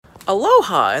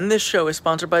Aloha, and this show is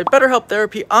sponsored by BetterHelp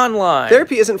Therapy Online.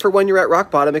 Therapy isn't for when you're at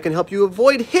rock bottom. It can help you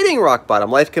avoid hitting rock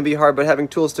bottom. Life can be hard, but having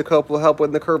tools to cope will help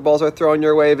when the curveballs are thrown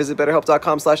your way. Visit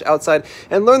BetterHelp.com/outside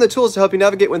and learn the tools to help you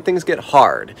navigate when things get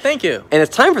hard. Thank you. And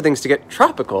it's time for things to get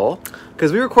tropical,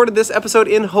 because we recorded this episode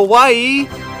in Hawaii,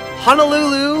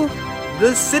 Honolulu,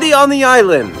 the city on the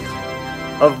island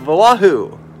of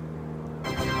Oahu.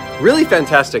 Really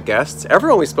fantastic guests.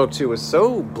 Everyone we spoke to was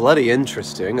so bloody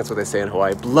interesting. That's what they say in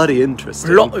Hawaii. Bloody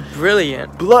interesting.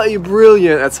 Brilliant. Bloody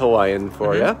brilliant. That's Hawaiian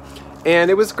for you.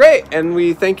 And it was great. And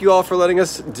we thank you all for letting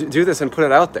us do this and put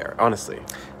it out there, honestly.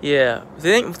 Yeah.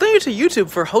 Thank you to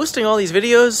YouTube for hosting all these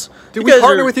videos. Dude, we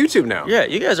partner with YouTube now. Yeah,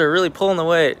 you guys are really pulling the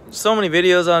weight. So many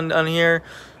videos on here.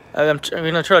 I'm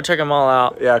going to try to check them all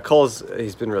out. Yeah,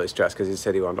 he's been really stressed because he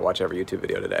said he wanted to watch every YouTube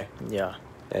video today. Yeah.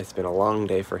 It's been a long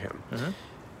day for him.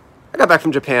 I got back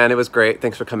from Japan. It was great.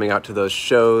 Thanks for coming out to those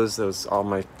shows. All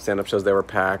my stand-up shows, they were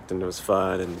packed, and it was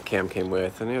fun, and Cam came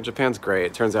with. And, Japan's great.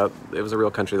 It turns out it was a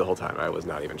real country the whole time. I was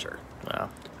not even sure. Wow.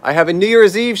 I have a New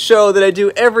Year's Eve show that I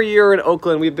do every year in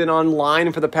Oakland. We've been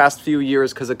online for the past few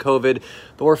years because of COVID,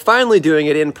 but we're finally doing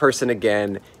it in person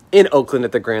again in Oakland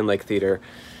at the Grand Lake Theater.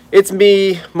 It's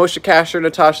me, Moshe Kasher,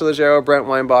 Natasha Leggero, Brent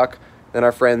Weinbach, and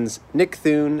our friends Nick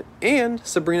Thune and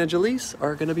Sabrina Jalise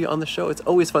are going to be on the show. It's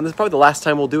always fun. This is probably the last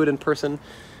time we'll do it in person.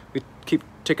 We keep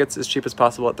tickets as cheap as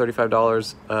possible at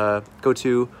 $35. Go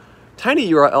to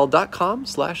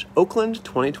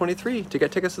tinyurl.com/Oakland2023 to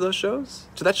get tickets to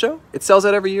that show. It sells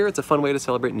out every year. It's a fun way to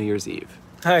celebrate New Year's Eve.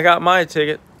 I got my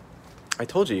ticket. I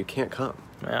told you can't come.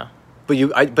 Yeah. But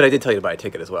I did tell you to buy a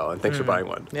ticket as well, and thanks for buying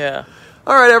one. Yeah.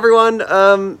 All right, everyone.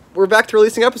 We're back to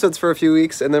releasing episodes for a few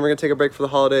weeks, and then we're going to take a break for the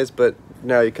holidays, but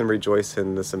now you can rejoice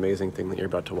in this amazing thing that you're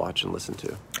about to watch and listen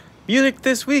to. Music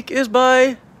this week is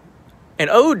by an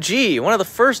OG, one of the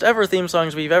first ever theme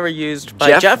songs we've ever used,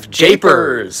 by Jeff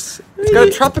Japers. It's got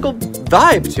a tropical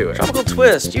vibe to it. Tropical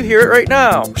twist. You hear it right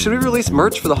now. Should we release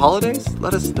merch for the holidays?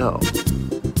 Let us know.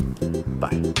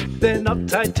 Bye. They're not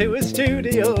tied to a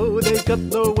studio, they've got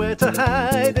nowhere to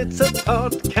hide. It's a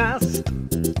podcast,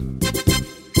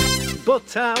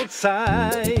 but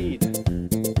outside.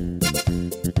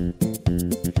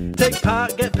 Take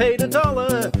part, get paid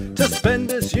 $1 to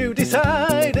spend as you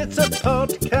decide. It's a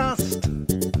podcast,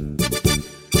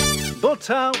 but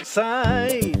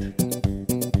outside.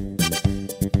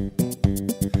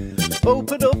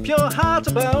 Open up your heart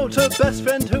about a best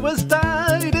friend who has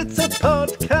died. It's a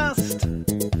podcast,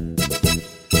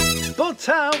 but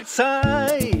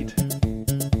outside.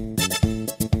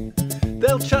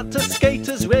 They'll chat to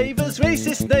skaters, ravers,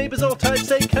 racist neighbours, all types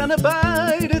they can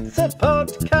abide. It's a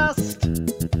podcast,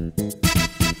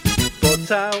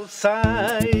 but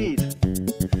outside.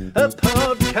 A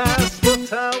podcast,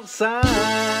 but outside.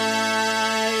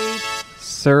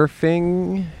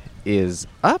 Surfing is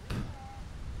up.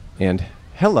 And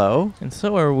hello. And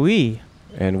so are we.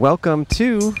 And welcome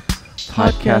to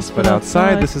Podcast But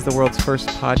Outside. This is the world's first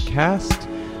podcast.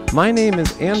 My name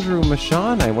is Andrew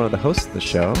Michon. I'm one of the hosts of the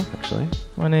show, actually.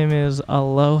 My name is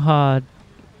Aloha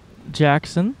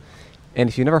Jackson. And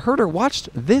if you've never heard or watched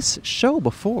this show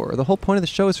before, the whole point of the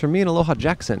show is for me and Aloha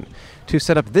Jackson to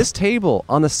set up this table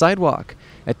on the sidewalk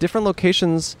at different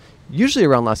locations, usually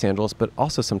around Los Angeles, but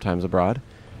also sometimes abroad.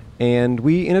 And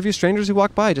we interview strangers who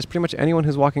walk by. Just pretty much anyone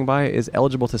who's walking by is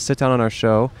eligible to sit down on our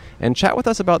show and chat with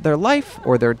us about their life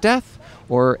or their death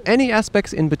or any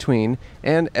aspects in between.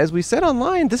 And as we said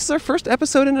online, this is our first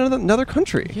episode in another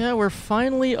country. Yeah, we're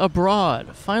finally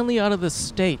abroad, finally out of the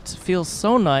States. Feels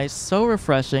so nice, so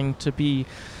refreshing to be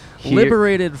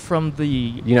liberated from the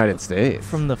United States.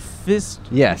 From the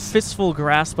Yes. fistful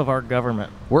grasp of our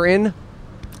government. We're in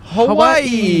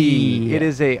Hawaii. It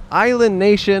is a island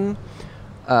nation.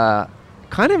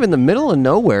 Kind of in the middle of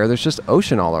nowhere. There's just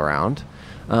ocean all around.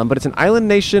 But it's an island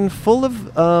nation full of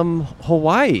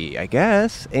Hawaii, I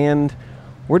guess. And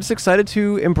we're just excited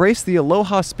to embrace the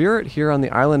aloha spirit here on the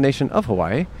island nation of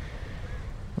Hawaii.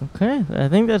 Okay, I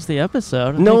think that's the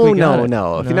episode. No.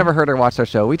 If you never heard or watched our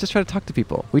show, we just try to talk to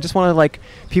people. We just want to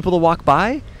people to walk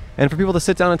by and for people to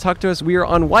sit down and talk to us. We are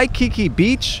on Waikiki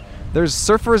Beach. There's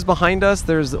surfers behind us.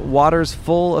 There's waters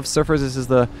full of surfers. This is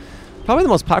probably the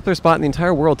most popular spot in the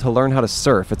entire world to learn how to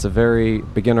surf. It's a very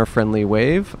beginner-friendly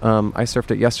wave. I surfed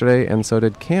it yesterday, and so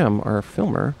did Cam, our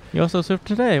filmer. You also surfed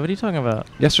today. What are you talking about?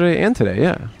 Yesterday and today,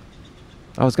 yeah.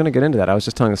 I was going to get into that. I was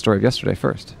just telling the story of yesterday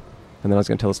first, and then I was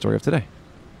going to tell the story of today,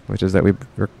 which is that we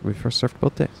first surfed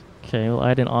both days. Okay, well, I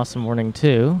had an awesome morning,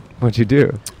 too. What'd you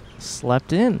do?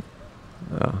 Slept in.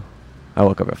 Oh, I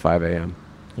woke up at 5 a.m.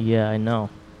 Yeah, I know.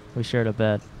 We shared a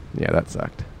bed. Yeah, that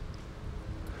sucked.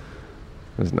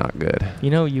 It was not good. You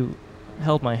know,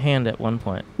 held my hand at one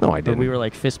point. No, I But didn't. we were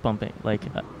like fist bumping. Like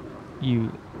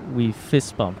we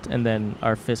fist bumped, and then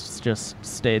our fists just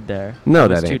stayed there. No, I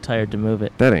was that too ain't- tired to move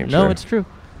it. that ain't No, true. it's true.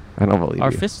 I don't believe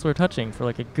Our you. fists were touching for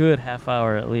like a good half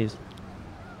hour at least.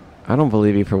 I don't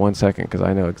believe you for 1 second because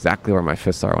I know exactly where my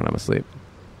fists are when I'm asleep.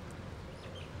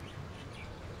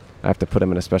 I have to put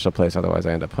them in a special place, otherwise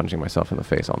I end up punching myself in the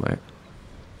face all night.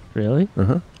 Really?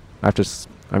 Uh-huh. I have to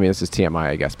I mean, this is TMI,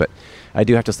 I guess, but I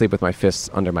do have to sleep with my fists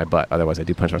under my butt. Otherwise, I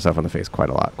do punch myself in the face quite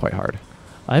a lot, quite hard.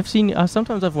 I've seen.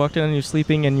 Sometimes I've walked in and you're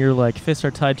sleeping, and your like fists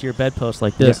are tied to your bedpost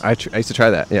like this. Yeah, I used to try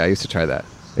that. Yeah, I used to try that.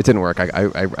 It didn't work.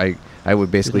 I would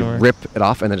basically Didn't work? rip it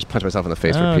off and then just punch myself in the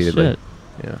face Oh, repeatedly. shit.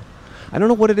 Yeah. I don't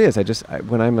know what it is.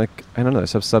 When I'm like, I don't know, Your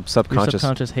subconscious.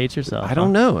 subconscious hates yourself. I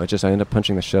don't know. I end up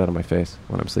punching the shit out of my face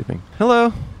when I'm sleeping.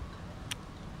 Hello.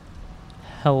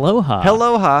 Aloha.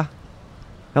 Aloha.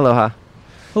 Aloha.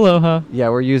 Aloha. Yeah,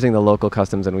 we're using the local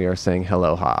customs and we are saying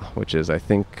aloha, which is, I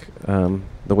think,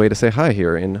 the way to say hi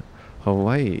here in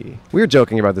Hawaii. We were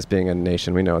joking about this being a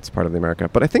nation. We know it's part of America.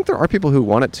 But I think there are people who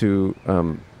want it to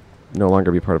no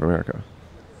longer be part of America.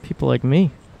 People like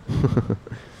me.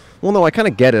 Well, no, I kind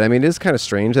of get it. I mean, it is kind of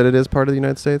strange that it is part of the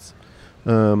United States.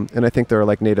 And I think there are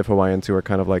like native Hawaiians who are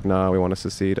kind of like, nah, we want to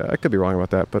secede. I could be wrong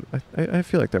about that, but I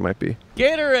feel like there might be.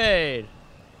 Gatorade.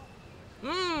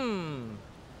 Mmm.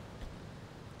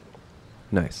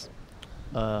 Nice.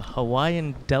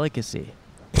 Hawaiian delicacy.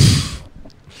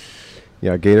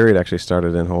 Yeah, Gatorade actually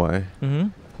started in Hawaii. Mm-hmm.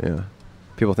 Yeah.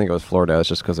 People think it was Florida. It's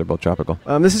just because they're both tropical.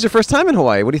 This is your first time in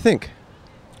Hawaii. What do you think?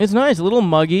 It's nice. A little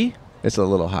muggy. It's a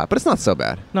little hot, but it's not so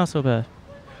bad. Not so bad.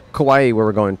 Kauai, where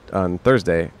we're going on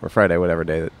Thursday or Friday, whatever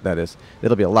day that is,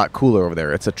 it'll be a lot cooler over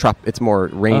there. It's more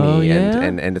rainy Oh, yeah?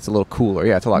 and it's a little cooler.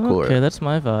 Yeah, it's a lot cooler. Okay, that's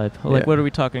my vibe. Like, Yeah. what are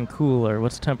we talking cooler?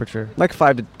 What's the temperature? Like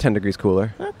 5 to 10 degrees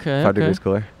cooler. Okay. 5 degrees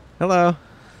cooler. Hello.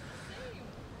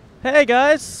 Hey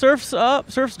guys, surf's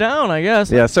up, surf's down, I guess.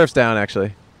 Yeah, surf's down,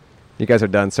 actually. You guys are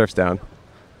done. Surf's down.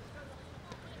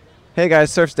 Hey,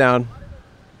 guys, surf's down.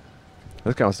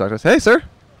 This guy wants to talk to us. Hey, sir.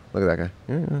 Look at that guy.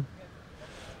 Yeah.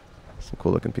 Some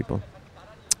cool-looking people.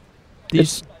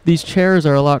 These chairs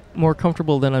are a lot more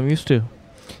comfortable than I'm used to.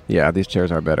 Yeah, these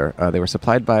chairs are better. They were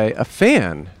supplied by a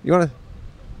fan. You want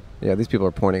to... Yeah, these people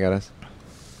are pointing at us.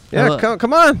 Yeah,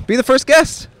 come on. Be the first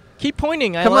guest. Keep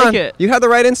pointing. I Come like on. it. You have the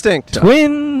right instinct.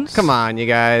 Twins. Come on, you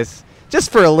guys.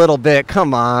 Just for a little bit.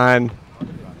 Come on.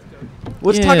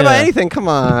 Let's talk about Yeah. anything. Come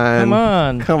on. Come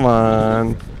on. Come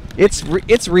on. It's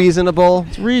reasonable.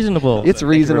 It's reasonable. It's Thank you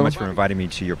very reasonable. much for inviting me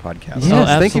to your podcast. Yes,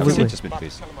 Oh, thank you. absolutely. Just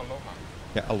please.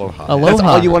 Yeah, aloha. Aloha. That's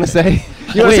all you want to say? You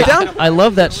want to Wait, sit down? I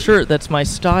love that shirt. That's my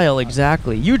style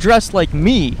exactly. You dress like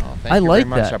me. Oh, thank I you like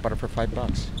very much. that. I bought it for $5.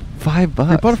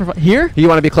 $5. You bought it for here? You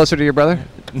want to be closer to your brother?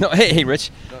 No, hey,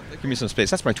 Rich. Give me some space.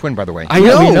 That's my twin, by the way.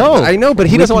 Yeah, we know. I know, but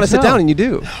he We doesn't can want to sit tell. down, and you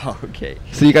do. Oh, okay.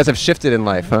 So you guys have shifted in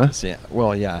life, huh? So, yeah.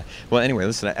 Well, yeah. Well, anyway,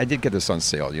 listen. I did get this on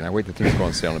sale. I waited till it was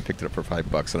on sale and picked it up for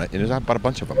 $5, and I bought a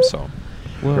bunch of them. So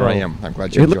here I am. I'm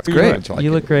glad you It looks enjoyed great. until I You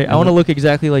came. look great. I want to look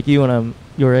exactly like you when I'm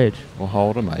your age. Well, how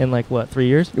old am I? In like what, 3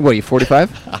 years? What, are you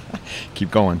 45? Keep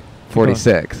going.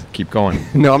 46. Keep going.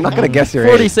 No, I'm not going to guess your age.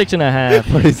 46 and a half.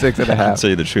 46 and a I'll half. tell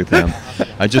you the truth, man.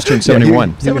 I just turned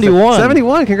 71. 71.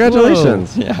 71.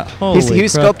 Congratulations. Yeah. Holy He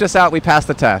crap. scoped us out. We passed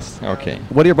the test. Okay.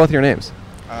 What are both of your names?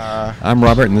 I'm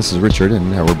Robert, and this is Richard,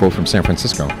 and we're both from San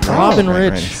Francisco. Robin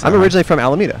right, Rich. right. I'm originally from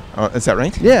Alameda. Oh, is that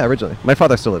right? Yeah, originally. My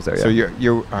father still lives there, yeah. So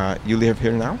you live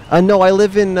here now? No, I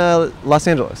live in Los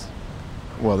Angeles.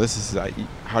 Well, this is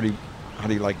how do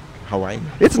you like Hawaii?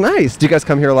 It's nice. Do you guys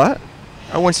come here a lot?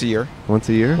 Once a year. Once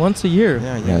a year? Once a year.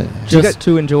 Yeah. Just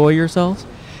to enjoy yourselves?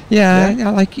 Yeah,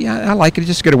 I like it.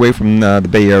 Just get away from the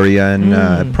Bay Area.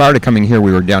 And prior to coming here,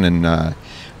 we were down in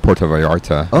Puerto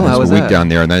Vallarta. Oh, how It was a week that? down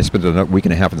there, and then I spent a week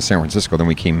and a half in San Francisco. Then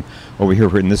we came over here,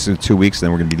 and this is 2 weeks.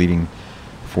 Then we're going to be leaving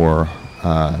for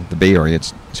the Bay Area.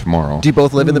 It's tomorrow. Do you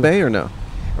both live in the Bay or no?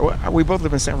 Well, we both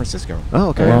live in San Francisco. Oh,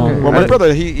 okay. Wow. okay. Well, my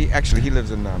brother, he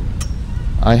lives in.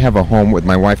 I have a home with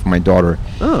my wife and my daughter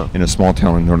Oh. in a small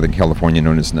town in Northern California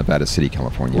known as Nevada City,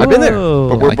 California. I've been there. Whoa.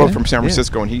 But we're like both it? from San Yeah.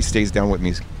 Francisco, and he stays down with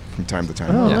me from time to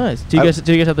time. Oh, Yeah. nice. Do you guys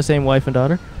have the same wife and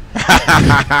daughter?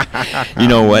 You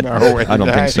know what? No, I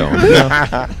don't think so.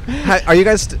 Have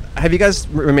you guys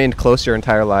remained close your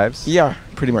entire lives? Yeah,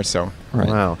 pretty much so. Right.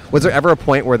 Wow. Was there ever a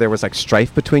point where there was like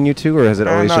strife between you two, or has it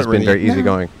always not just been really. very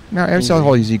easygoing? No, it's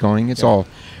all easygoing. It's Yeah. all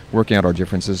working out our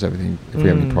differences, everything. If we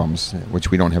have any Mm. problems, which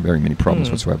we don't have very many problems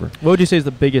Mm. whatsoever. What would you say is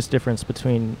the biggest difference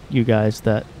between you guys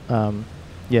that,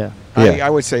 yeah. Yeah. I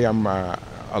would say I'm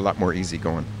a lot more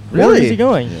easygoing. Really? Easy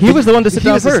going. He was the one to sit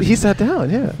down first. He sat down,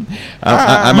 yeah.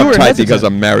 I'm you were uptight hesitant. because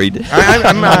I'm married.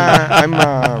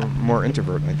 I'm more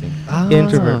introvert, I think,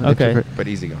 Introvert, okay. but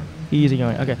easygoing. Easy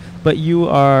going. Okay. But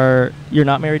you're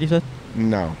not married, you said?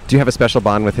 No. Do you have a special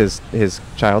bond with his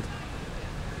child?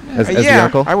 As the yeah,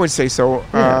 uncle? I would say so.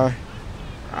 Yeah.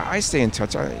 I stay in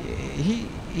touch.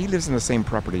 He lives in the same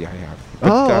property I have.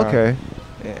 Oh, okay.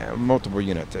 Multiple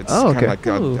units. It's Oh, okay.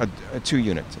 kind of like a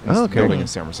 2-unit Oh, okay. building in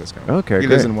San Francisco. Okay, He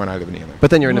lives great. in one, I live in the other.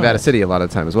 But then you're in Oh. Nevada City a lot of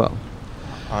the time as well.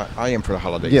 I am for the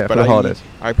holidays. Yeah, but for the holidays.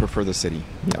 I prefer the city.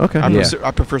 Okay.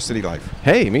 I prefer city life.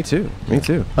 Hey, me too. Me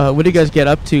too. What do you guys get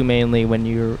up to mainly when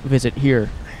you visit here?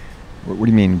 What do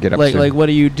you mean get up to? Like what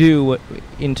do you do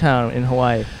in town in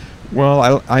Hawaii?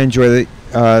 Well, I enjoy the,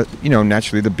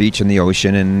 naturally the beach and the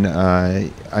ocean, and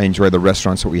I enjoy the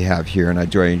restaurants that we have here, and I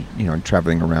enjoy,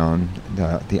 traveling around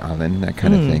the island, that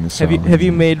kind of thing. So, Have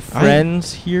you made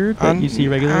friends here that you see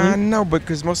regularly? No,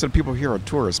 because most of the people here are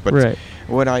tourists. But Right.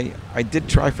 what I did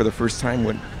try for the first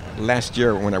time last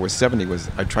year when I was 70 was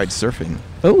I tried surfing.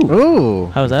 Oh, Ooh.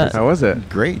 how was that? How was it?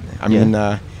 Great. I Yeah.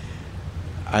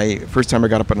 mean, first time I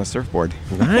got up on a surfboard.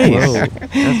 Nice. Whoa.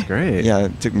 That's great. Yeah,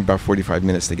 it took me about 45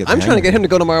 minutes to get. I'm the trying to hang get of him to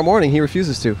go tomorrow morning. He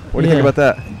refuses to. What do you think Yeah. about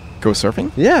that? it. Go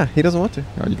surfing? Yeah, he doesn't want to.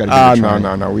 Oh, you got to give it a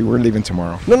try. No. We were leaving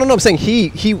tomorrow. No. I'm saying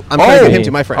I'm trying to get him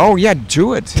to my friend. Oh yeah,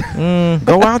 do it. Mm,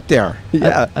 Go out there.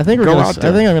 yeah. I think Go out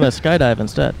there. I'm gonna skydive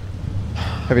instead.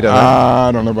 Have you done that?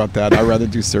 I don't know about that. I'd rather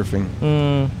do surfing.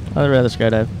 I'd rather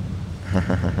skydive.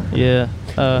 Yeah.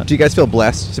 Do you guys feel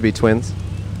blessed to be twins?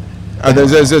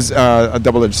 There's a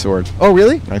double-edged sword. Oh,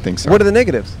 really? I think so. What are the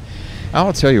negatives?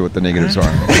 I'll tell you what the negatives are.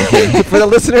 For the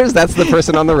listeners, that's the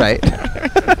person on the right.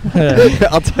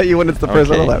 I'll tell you when it's the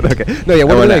person on the left. Okay. No, yeah.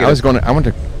 What are the negatives?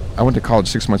 I went to college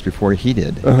 6 months before he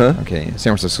did. Uh-huh. Okay,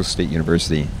 San Francisco State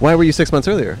University. Why were you 6 months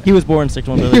earlier? He was born 6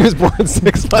 months He earlier. was born 6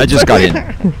 months. I just got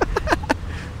earlier. in.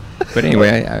 But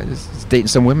anyway, I was dating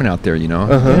some women out there,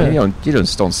 Uh-huh. You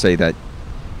don't say that,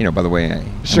 by the way,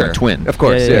 I'm Sure. a twin. Of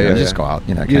course. Yeah, Yeah. You just go out,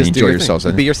 kind You of just do enjoy your yourselves.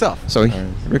 thing. Be yourself. So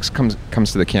Rick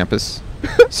comes to the campus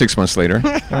 6 months later,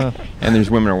 and there's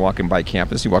women are walking by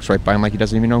campus. He walks right by them like he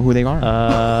doesn't even know who they are.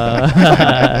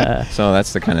 So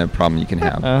that's the kind of problem you can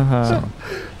have. Uh-huh. So,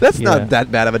 That's Yeah. not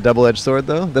that bad of a double-edged sword,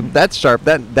 though. That's sharp.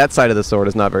 That side of the sword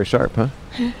is not very sharp, huh?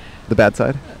 The bad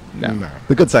side. No.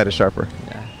 The good side is sharper.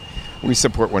 We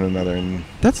support one another and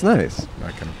That's nice.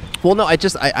 that kind of thing. Well, no,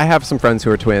 I have some friends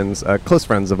who are twins, close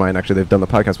friends of mine, actually. They've done the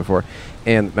podcast before,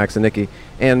 and Max and Nikki.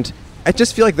 And I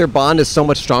just feel like their bond is so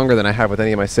much stronger than I have with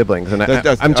any of my siblings. And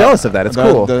I'm jealous of that. It's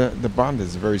cool. The bond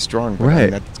is very strong. But Right.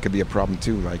 that could be a problem,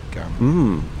 too. Like,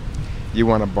 you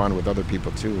want to bond with other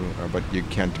people, too, but you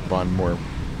can't bond more.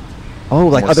 Oh,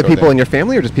 like More other so people than- in your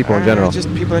family or just people in general?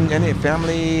 Just people in any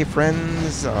family,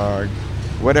 friends,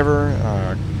 whatever,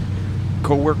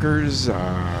 co-workers,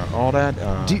 all that.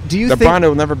 Do you the think- bond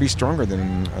will never be stronger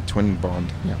than a twin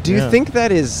bond. Do you Yeah. think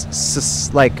that is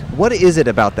what is it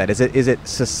about that? Is it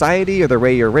society or the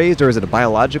way you're raised, or is it a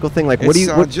biological thing? Like, what do you?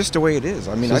 What, just the way it is.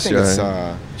 I mean, Just, I think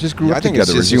it's just grew yeah, up I think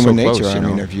together. it's just We're so human close, nature. I you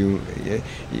mean, know.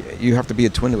 if you have to be a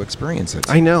twin to experience it.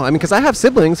 I know. I mean, because I have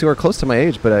siblings who are close to my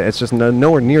age, but it's just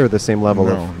nowhere near the same level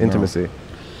No, of no. intimacy.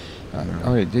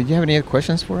 Did you have any other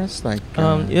questions for us? Like,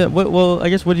 Yeah. Well, I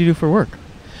guess what do you do for work?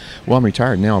 Well, I'm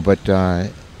retired now, but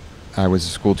I was a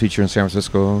school teacher in San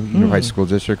Francisco Unified School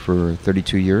District for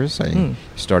 32 years. I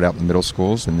started out in the middle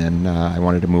schools, and then I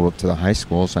wanted to move up to the high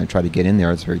schools. I tried to get in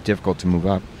there. It's very difficult to move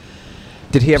up.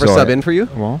 Did he ever So sub I- in for you?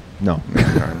 Well, no.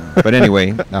 But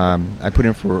anyway, I put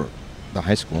in for the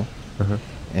high school, Uh-huh.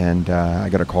 and I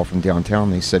got a call from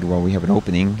downtown. They said, well, we have an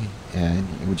opening, and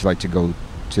would you like to go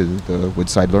to the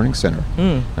Woodside Learning Center?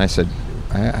 And I said,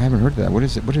 I haven't heard of that. What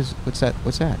is it? What's that?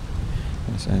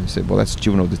 And I said, well, that's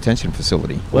juvenile detention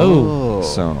facility. Whoa.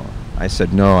 So I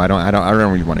said, no, I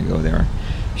don't really want to go there.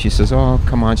 She says, oh,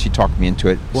 come on. She talked me into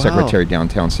it. Wow. Secretary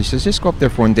downtown. So she says, just go up there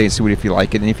for one day and see if you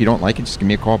like it. And if you don't like it, just give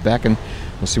me a call back and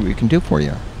we'll see what we can do for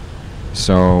you.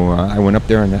 So I went up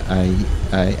there, and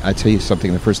I tell you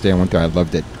something. The first day I went there, I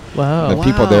loved it. Wow.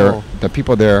 The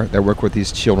people there that work with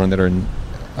these children that are in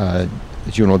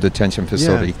juvenile detention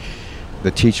facility,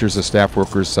 the teachers, the staff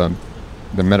workers,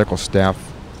 the medical staff,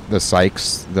 the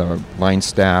psychs, the line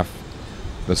staff,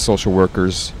 the social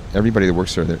workers, everybody that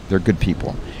works there, they're good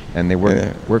people, and they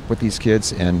work with these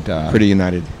kids, and Pretty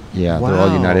united. yeah, they're all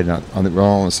Wow. united we're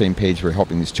all on the same page. We're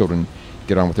helping these children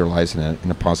get on with their lives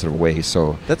in a positive way.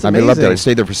 So That's I loved it. I amazing.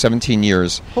 stayed there for 17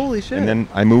 years. Holy shit! And then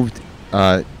I moved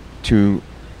to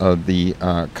the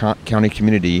county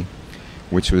community,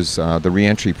 which was the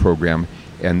reentry program,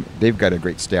 and they've got a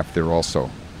great staff there also.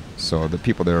 So the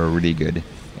people there are really good.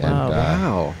 And, Wow.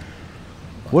 wow.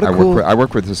 What a I cool. I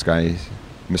work with this guy,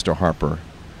 Mr. Harper,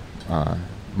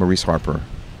 Maurice Harper.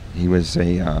 He was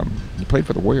he played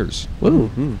for the Warriors. Woo.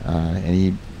 And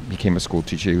he became a school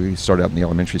teacher. He started out in the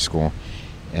elementary school,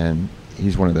 and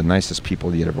he's one of the nicest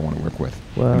people you'd ever want to work with.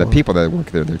 Wow. And the people that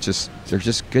work there, they're just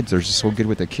good. They're just so good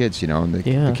with the kids, and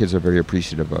the kids are very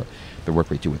appreciative of the work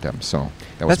we do with them. So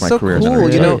that was That's my so career.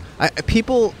 cool. As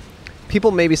an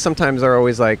People maybe sometimes are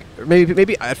always like,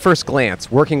 maybe at first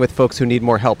glance, working with folks who need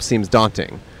more help seems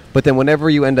daunting. But then whenever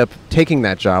you end up taking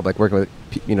that job, like working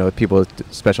with people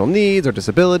with special needs or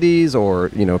disabilities, or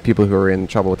people who are in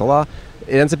trouble with the law,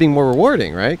 it ends up being more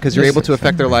rewarding, right? Because you're able to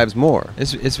affect their lives more.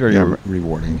 It's very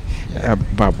rewarding. Yeah.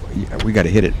 Bob, we got to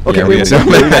hit it. Okay, we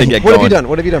gotta get what have you going. done?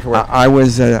 What have you done for work? I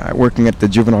was working at the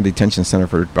Juvenile Detention Center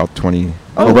for about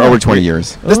over 20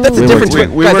 years. That's a We different worked-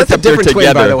 twin. we Guys, worked that's a up there different twin,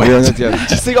 by together. the way. We worked up together.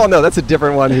 Just so you all know, that's a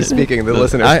different one who's speaking. The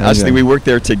listeners. Actually, we worked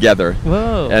there together.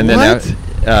 Whoa. And then, What?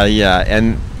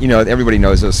 and everybody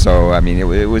knows us, so I mean,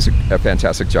 it was a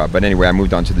fantastic job. But anyway, I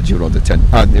moved on to the juvenile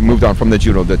moved on from the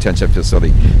juvenile detention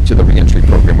facility to the reentry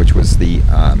program, which was the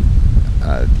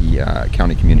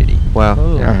county community. Wow.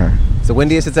 Oh. Uh-huh. It's the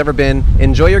windiest it's ever been.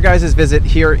 Enjoy your guys' visit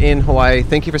here in Hawaii.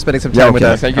 Thank you for spending some time with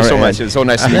us. Thank you so much. It's so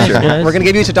nice to meet you. Guys. We're gonna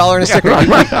give you each $1 and a sticker.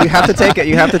 You have to take it.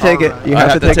 You have to take it. You I have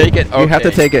have to to take take it? You have to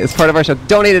Okay. take it. It's part of our show.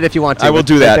 Donate it if you want to. I will but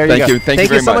do that. there Thank go. you. Thank Thank you you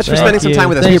very so much much. for spending some Thank time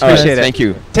with us. you. We Thanks, appreciate it. Thank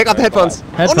you. Take off the headphones.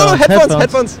 Headphones, Oh no, headphones.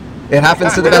 headphones. It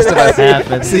happens to the best of us.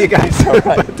 Happens. See you guys. Take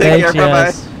care. Thanks, Bye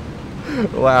yes.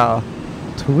 bye. Wow.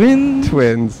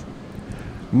 Twins.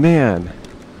 Man.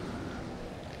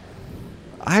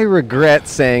 I regret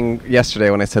saying yesterday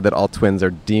when I said that all twins are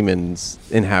demons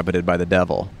inhabited by the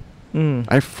devil.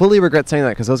 I fully regret saying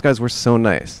that because those guys were so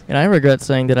nice. And I regret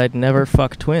saying that I'd never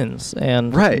fuck twins,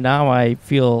 and Right. now I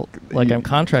feel like I'm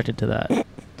contracted to that.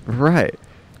 Right.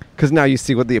 Because now you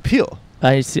see what the appeal.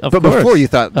 I see. Of But course. before you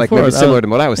thought Of like maybe course. similar to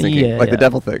what I was thinking, yeah, like the yeah.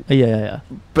 devil thing. Yeah.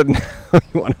 But now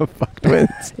you want to fuck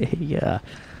twins. Yeah.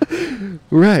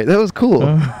 Right. That was cool.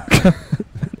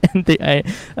 And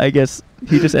I guess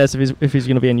he just asked if he's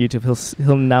gonna be on YouTube.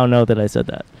 He'll now know that I said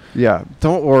that. Yeah.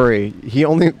 Don't worry. He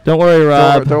only. Don't worry,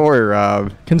 Rob. Don't worry,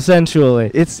 Rob.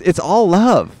 Consensually. It's all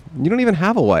love. You don't even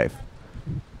have a wife.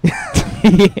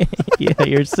 Yeah,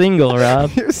 you're single,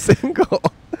 Rob. You're single.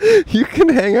 You can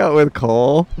hang out with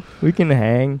Cole. We can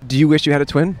hang. Do you wish you had a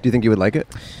twin? Do you think you would like it?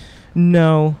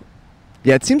 No.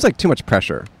 Yeah, it seems like too much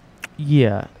pressure.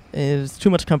 Yeah. It's too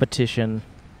much competition.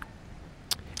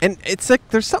 And it's like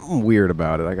there's something weird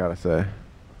about it, I gotta say.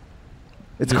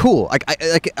 It's cool.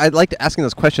 I like asking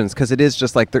those questions because it is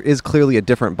just like there is clearly a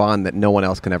different bond that no one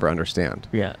else can ever understand.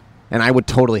 Yeah. And I would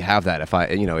totally have that if I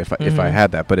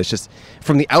had that. But it's just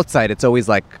from the outside, it's always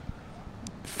like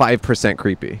 5%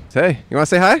 creepy. Hey, you want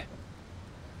to say hi?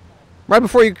 Right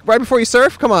before you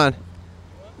surf? Come on.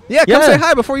 Yeah, come say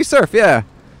hi before you surf. Yeah,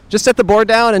 just set the board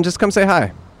down and just come say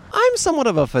hi. I'm somewhat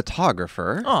of a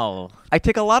photographer. Oh. I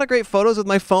take a lot of great photos with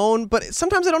my phone, but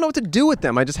sometimes I don't know what to do with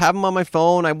them. I just have them on my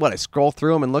phone. I scroll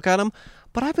through them and look at them.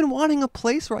 But I've been wanting a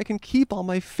place where I can keep all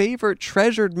my favorite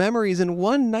treasured memories in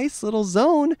one nice little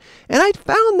zone, and I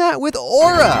found that with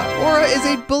Aura. Aura is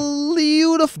a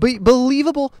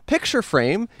believable picture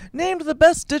frame. Named the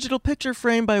best digital picture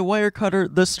frame by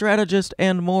Wirecutter, The Strategist,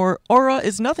 and more, Aura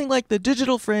is nothing like the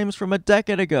digital frames from a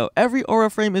decade ago. Every Aura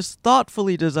frame is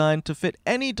thoughtfully designed to fit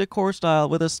any decor style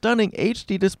with a stunning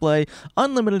HD display,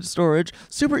 unlimited storage,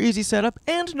 super easy setup,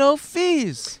 and no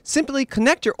fees. Simply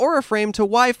connect your Aura frame to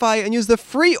Wi-Fi and use the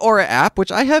free Aura app,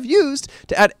 which I have used,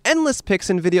 to add endless pics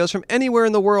and videos from anywhere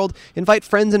in the world. Invite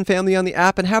friends and family on the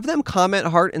app and have them comment,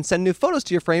 heart, and send new photos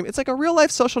to your frame. It's like a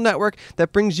real-life social network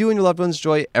that brings you and your loved ones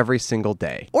joy every single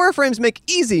day. Aura frames make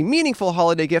easy, meaningful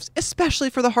holiday gifts,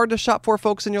 especially for the hard-to-shop-for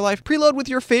folks in your life. Preload with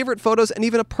your favorite photos and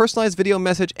even a personalized video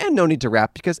message, and no need to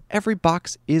wrap because every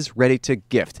box is ready to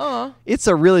gift. Aw. It's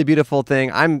a really beautiful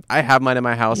thing. I have mine in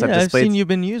my house. Yeah, I've I've displayed. seen you've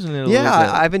been using it a little Yeah,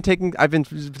 bit. I've been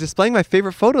displaying my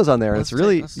favorite photos on there. Let's It's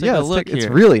really let's take a look it's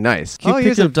here. really nice. Cute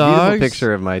here's picture a of beautiful dogs.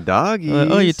 picture of my dog.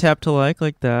 Oh, you tap to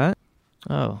like that.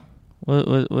 Oh.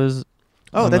 What was...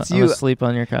 Oh, I'm that's I'm you. asleep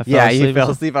on your couch. Yeah, he fell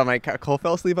asleep on my couch. Cole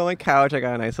fell asleep on my couch. I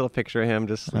got a nice little picture of him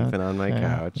just sleeping on my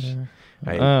couch.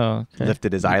 I Oh, okay.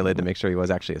 lifted his eyelid to make sure he was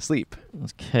actually asleep.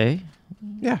 Okay.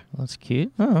 Yeah. That's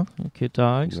cute. Oh, cute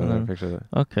dogs. Another And then, picture of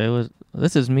that. okay,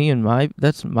 this is me and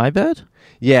that's my bed?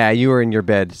 Yeah, you were in your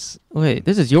bed. Wait,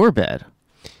 this is your bed.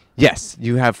 Yes,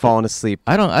 you have fallen asleep.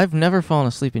 I've never fallen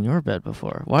asleep in your bed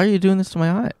before. Why are you doing this to my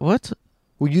eye? What?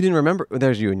 Well, you didn't remember.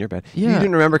 There's you in your bed. You Yeah.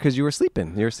 didn't remember because you were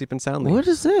sleeping. You were sleeping soundly. What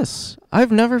is this?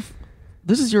 I've never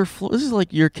this is your floor. This is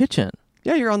like your kitchen.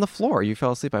 Yeah, you're on the floor. You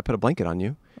fell asleep. I put a blanket on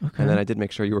you. Okay. And then I did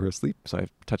make sure you were asleep, so I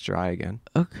touched your eye again.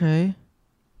 Okay.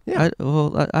 Yeah.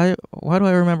 Why do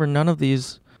I remember none of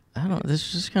these? I don't know.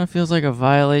 This just kind of feels like a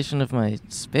violation of my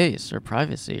space or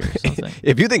privacy or something.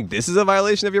 If you think this is a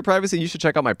violation of your privacy, you should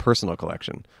check out my personal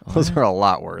collection. Those are a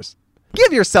lot worse.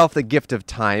 Give yourself the gift of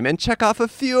time and check off a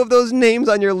few of those names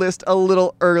on your list a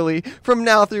little early. From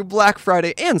now through Black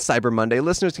Friday and Cyber Monday,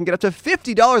 listeners can get up to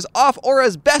 $50 off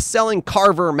Aura's best-selling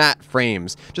Carver matte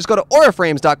frames. Just go to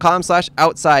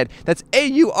auraframes.com/outside. That's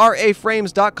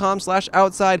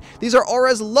auraframes.com/outside. These are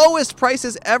Aura's lowest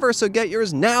prices ever, so get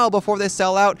yours now before they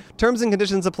sell out. Terms and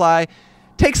conditions apply.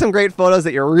 Take some great photos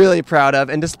that you're really proud of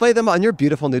and display them on your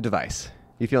beautiful new device.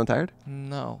 You feeling tired?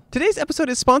 No. Today's episode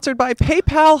is sponsored by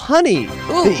PayPal Honey,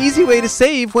 the easy way to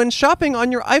save when shopping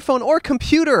on your iPhone or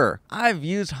computer. I've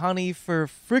used Honey for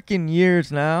freaking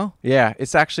years now. Yeah,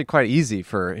 it's actually quite easy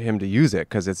for him to use it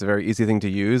because it's a very easy thing to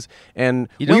use. And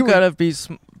you don't gotta be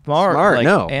smart like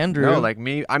no. Andrew. No, like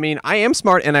me. I mean, I am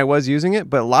smart and I was using it,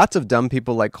 but lots of dumb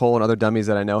people like Cole and other dummies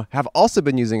that I know have also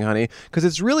been using Honey because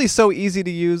it's really so easy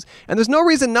to use. And there's no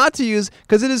reason not to use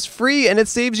because it is free and it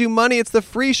saves you money. It's the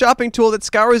free shopping tool that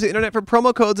scours the internet for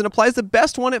promo codes and applies the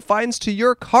best one it finds to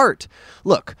your cart.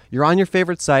 Look, you're on your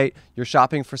favorite site, you're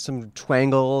shopping for some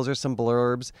twangles or some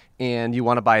blurbs, and you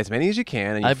want to buy as many as you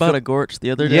can. And I bought a Gorch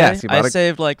the other day. Yes, I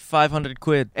saved like 500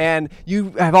 quid. And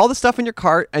you have all the stuff in your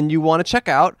cart, and you want to check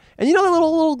out, and you know the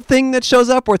little thing that shows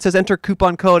up where it says enter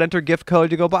coupon code, enter gift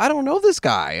code. You go, but I don't know this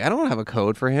guy. I don't have a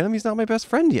code for him. He's not my best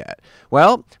friend yet.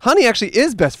 Well, Honey actually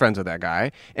is best friends with that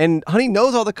guy, and Honey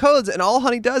knows all the codes, and all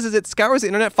Honey does is it scours the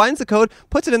internet, finds the code,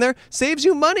 puts it in there, saves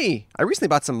you money. I recently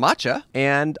bought some matcha,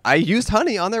 and I used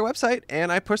Honey on their website,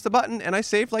 and I pushed the button, and I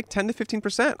saved like 10 to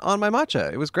 15% on my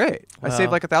matcha. It was great. Wow. I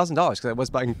saved like $1,000 because I was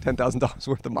buying $10,000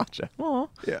 worth of matcha. Oh,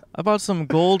 yeah. I bought some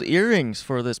gold earrings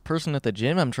for this person at the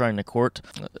gym I'm trying to court.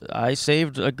 I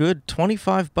saved a good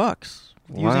 $25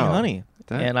 using Wow. Honey.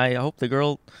 And I hope the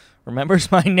girl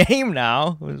remembers my name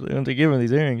now when to give her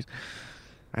these earrings.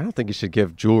 I don't think you should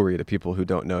give jewelry to people who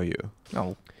don't know you.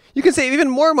 No. You can save even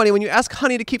more money when you ask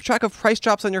Honey to keep track of price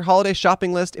drops on your holiday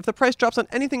shopping list. If the price drops on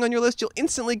anything on your list, you'll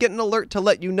instantly get an alert to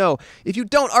let you know. If you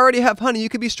don't already have Honey, you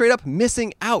could be straight up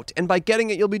missing out. And by getting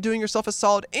it, you'll be doing yourself a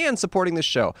solid and supporting this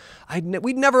show.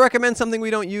 We'd never recommend something we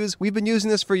don't use. We've been using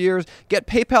this for years. Get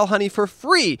PayPal Honey for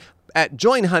free at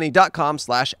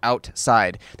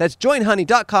joinhoney.com/outside. That's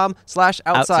joinhoney.com/outside.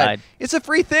 Outside. It's a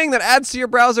free thing that adds to your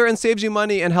browser and saves you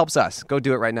money and helps us. Go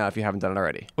do it right now if you haven't done it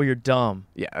already. Or you're dumb.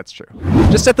 Yeah, that's true.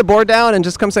 Just set the board down and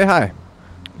just come say hi.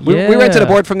 We rented a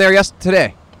board from there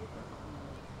today.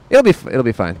 It'll be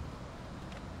fine.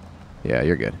 Yeah,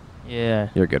 you're good. Yeah.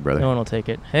 You're good, brother. No one will take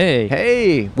it. Hey.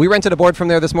 Hey, we rented a board from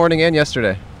there this morning and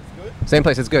yesterday. Good? Same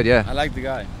place. It's good, yeah. I like the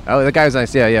guy. Oh, the guy's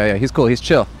nice. Yeah. He's cool. He's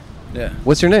chill. Yeah.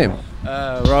 What's your name?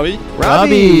 Robbie.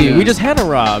 Robbie. Yeah. We just had a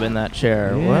Rob in that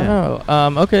chair. Yeah.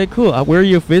 Wow. Okay, cool. Where are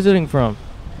you visiting from?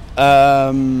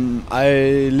 I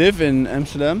live in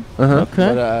Amsterdam, Uh-huh.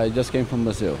 Okay. but I just came from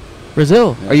Brazil.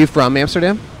 Brazil. Are you from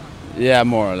Amsterdam? Yeah,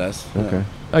 more or less. Okay.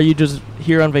 Are you just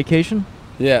here on vacation?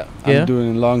 Yeah, Yeah? I'm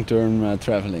doing long-term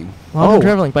traveling. Long Oh.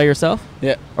 traveling by yourself?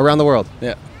 Yeah, Around the world?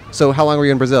 yeah. So how long were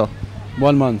you in Brazil?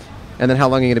 1 month. And then how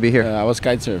long are you going to be here? I was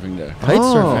kite surfing there. Kite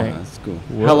Oh. surfing. That's cool.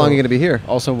 How long are you going to be here?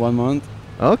 Also 1 month.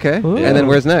 Okay. Ooh. And then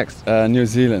where's next? New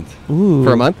Zealand. Ooh.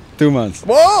 For a month? 2 months.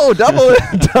 Whoa, double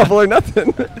or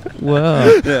nothing. Wow.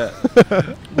 Yeah.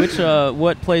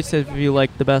 What place have you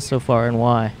liked the best so far and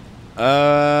why?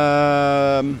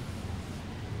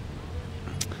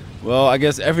 Well, I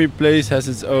guess every place has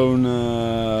its own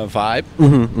vibe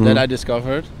that I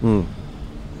discovered.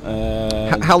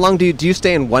 How long do you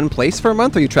stay in one place for a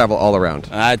month, or you travel all around?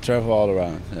 I travel all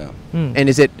around. Yeah. And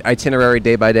is it itinerary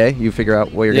day by day? You figure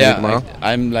out where you're going to do tomorrow?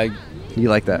 I'm like You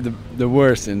like that? the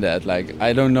worst in that. Like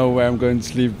I don't know where I'm going to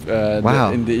sleep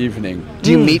Wow. in the evening.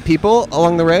 Do you meet people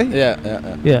along the way? Yeah.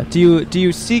 Yeah. Do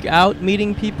you seek out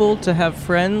meeting people to have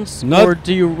friends, Not- or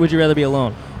would you rather be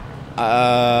alone?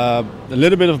 A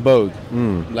little bit of both.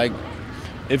 Like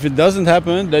if it doesn't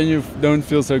happen, then you don't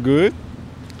feel so good.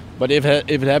 But if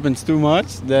it happens too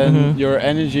much, then your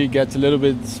energy gets a little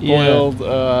bit spoiled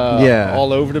Yeah.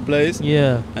 all over the place.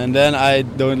 Yeah. And then I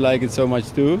don't like it so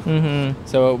much too. Mm-hmm.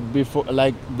 So before,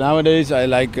 like nowadays, I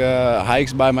like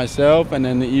hikes by myself, and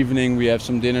in the evening we have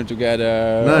some dinner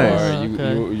together, Nice. or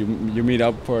Okay. you meet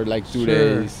up for like 2 Sure.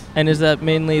 days. And is that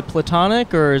mainly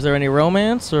platonic, or is there any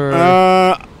romance, or?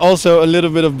 Also a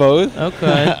little bit of both.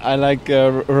 Okay. I like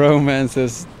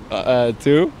romances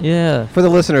too. Yeah. For the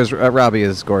listeners, Robbie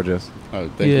is gorgeous. Oh,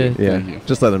 thank Yeah. you. Yeah, Thank you.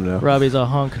 just let him know. Robbie's a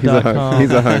hunk. He's a hunk.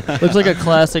 He's a hunk. Looks like a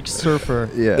classic surfer.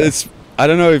 Yeah. I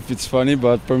don't know if it's funny,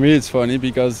 but for me it's funny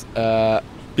because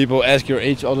people ask your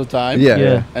age all the time. Yeah.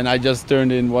 Yeah. And I just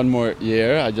turned in 1 more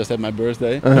year. I just had my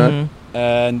birthday. Uh-huh. Mhm.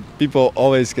 And people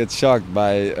always get shocked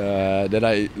by that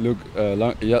I look a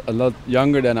lot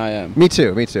younger than I am. Me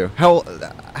too. How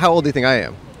old do you think I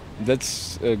am?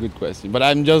 That's a good question. But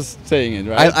I'm just saying it,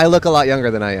 right? I look a lot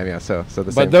younger than I am. Yeah. So the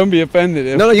but same. don't be offended.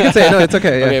 If No, you can say it. No, it's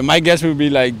okay. Yeah. Okay, my guess would be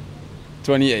like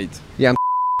 28. Yeah, I'm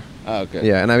Ah, okay.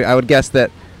 Yeah, and I would guess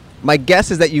that. My guess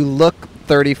is that you look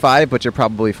 35, but you're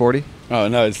probably 40. Oh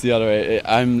no, it's the other way.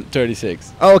 I'm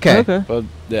 36. Oh, okay. Okay. But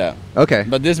yeah. Okay.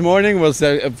 But this morning was,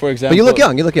 for example. But you look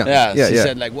young. You look young. Yeah. Yeah. She Yeah.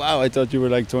 said like, "Wow, I thought you were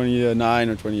like 29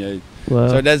 or 28." Wow.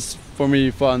 So that's for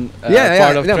me fun. Yeah,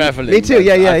 part yeah, of no, traveling. me too, But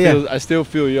yeah, yeah. I still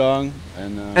feel young.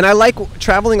 And I like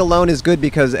traveling alone is good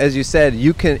because, as you said,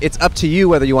 you can. It's up to you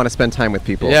whether you want to spend time with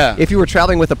people. Yeah. If you were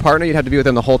traveling with a partner, you'd have to be with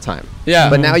them the whole time. Yeah.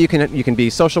 But now you can be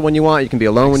social when you want. You can be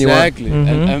alone when you want. Exactly.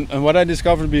 Mhm. And what I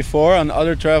discovered before on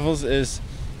other travels is,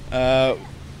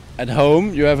 at home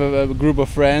you have a group of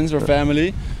friends or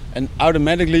family, and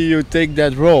automatically you take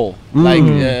that role. Like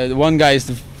one guy is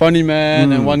the funny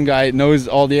man, and one guy knows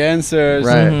all the answers.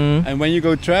 Right. Mhm. And when you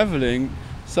go traveling,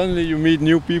 suddenly you meet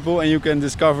new people and you can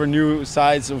discover new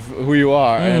sides of who you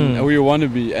are and who you want to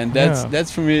be, and that's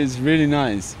for me is really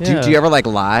nice. Do you ever like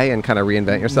lie and kind of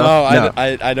reinvent yourself? No,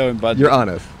 I don't. But You're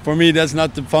honest. for me, that's not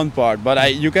the fun part. But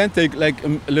you can take like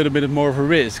a little bit more of a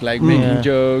risk, like making Yeah.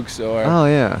 jokes or. Oh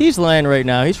yeah. He's lying right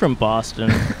now. He's from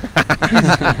Boston.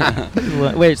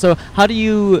 Wait, so how do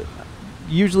you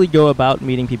usually go about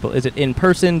meeting people? Is it in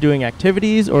person doing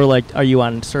activities, or like are you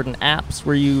on certain apps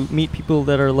where you meet people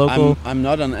that are local? I'm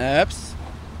not on apps.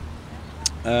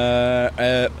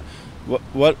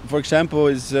 What for example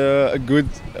is a good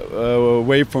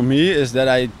way for me is that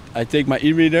I take my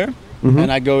e-reader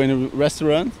and I go in a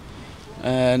restaurant,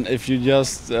 and if you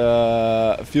just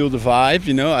feel the vibe,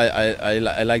 you know,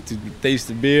 I like to taste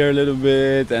the beer a little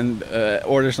bit and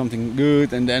order something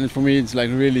good, and then for me it's like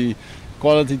really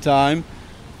quality time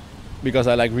because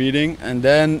I like reading. And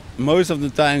then most of the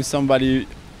time somebody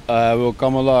will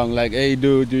come along like, hey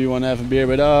dude, do you want to have a beer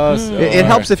with us? It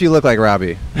helps if you look like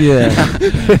Robbie. Yeah.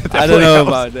 I don't know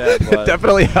about that, but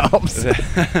Definitely helps.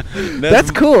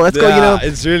 That's cool. That's cool. You know,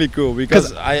 it's really cool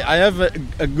because I have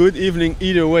a good evening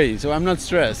either way, so I'm not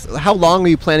stressed. how long are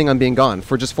you planning on being gone?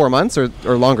 For just 4 months or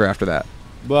longer after that?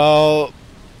 Well,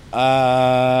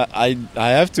 I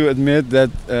have to admit that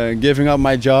giving up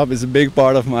my job is a big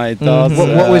part of my thoughts.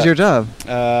 What was your job?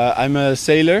 I'm a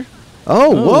sailor.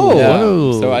 Oh, whoa. Yeah,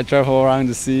 Whoa. so I travel around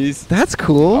the seas, That's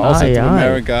cool. also Aye, to aye.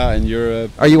 America and Europe.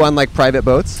 Are you on like private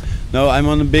boats? No, I'm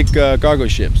on the big cargo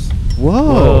ships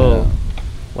Whoa.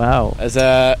 Wow. as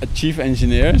a chief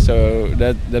engineer. So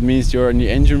that means you're in the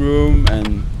engine room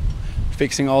and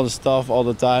fixing all the stuff all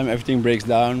the time. Everything breaks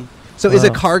down. So is a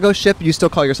Wow. cargo ship, you still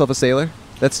call yourself a sailor?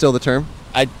 That's still the term?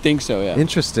 I think so. Yeah.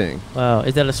 Interesting. Wow.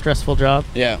 Is that a stressful job?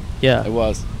 Yeah. Yeah. It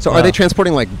was. So Wow. are they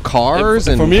transporting like cars?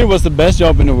 For and me, it was the best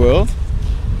job in the world,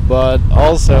 but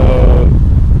also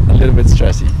a little bit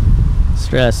stressy.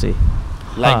 Stressy.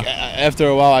 Like after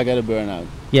a while, I got a burnout.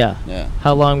 Yeah. Yeah.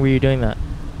 How long were you doing that?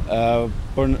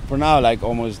 For now, like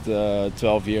almost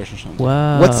 12 years or something.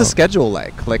 Wow. What's the schedule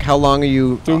like? Like how long are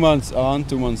you 2 months on,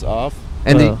 2 months off.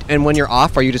 and Wow. and when you're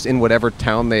off, are you just in whatever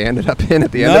town they ended up in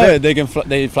at the end No, of it?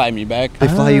 they fly me back. They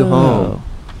fly you Oh. home.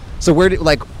 So where do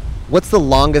like what's the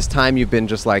longest time you've been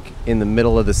just like in the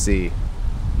middle of the sea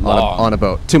Long. on a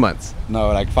boat? 2 months. No,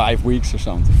 like 5 weeks or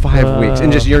something. 5 weeks. And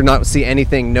Wow. just you're not see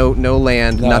anything, no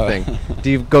land, No. nothing. Do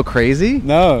you go crazy?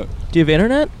 No. Do you have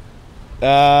internet?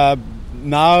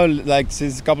 Now, like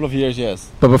since a couple of years, yes.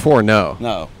 But before no.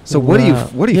 No. So what do you Wow.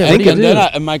 what do you Yeah, think what do of you And do?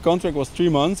 then my contract was 3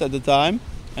 months at the time,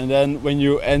 and then when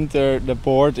you enter the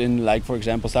port in, like for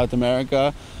example, South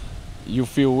America, you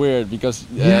feel weird because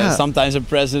Yeah. sometimes a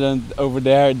president over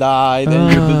there died, and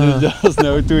you just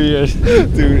know 2 years,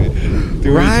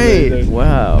 two Right. weeks later.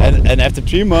 Wow. And after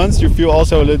 3 months, you feel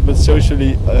also a little bit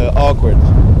socially awkward,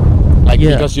 like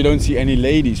Yeah. because you don't see any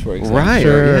ladies, for example. Right.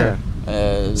 Sure. Yeah.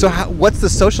 So what's the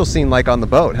social scene like on the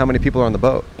boat? How many people are on the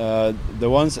boat? The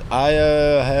ones I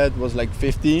had was like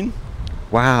 15.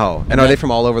 Wow. And are they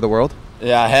from all over the world?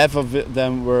 Yeah, half of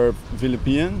them were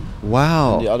Filipino.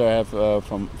 Wow. And the other half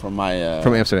from my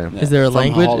From Amsterdam. yeah, Is there a from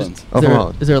language? Holland. Is, Oh, there, from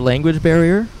Holland. is there a language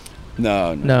barrier? No,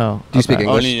 No. Do you speak Okay.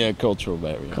 English? Only a cultural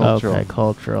barrier. Cultural. Okay,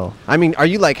 cultural. I mean, are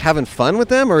you like having fun with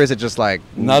them, or is it just like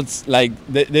Not like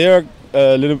they are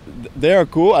a little. They are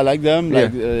cool. I like them. Yeah.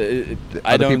 Like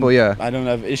I Other don't. people, yeah. I don't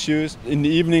have issues. In the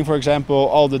evening, for example,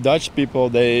 all the Dutch people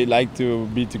they like to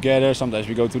be together. Sometimes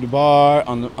we go to the bar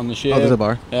on the ship. Oh, there's a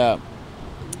bar. Yeah.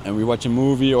 And we watch a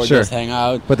movie or Sure. just hang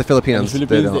out. But the And Filipinos, the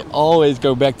Filipinos, they they don't. always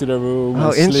go back to their room.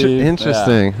 Oh, and sleep.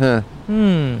 interesting, huh?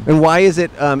 And why is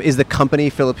it? Is the company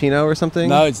Filipino or something?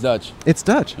 No, it's Dutch. It's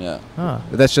Dutch. Yeah.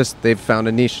 That's just they've found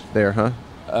a niche there, huh?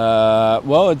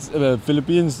 Well, it's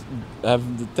Philippines have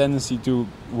the tendency to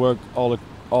work all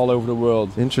over the world.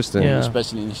 Interesting. Yeah.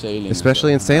 Especially in sailing.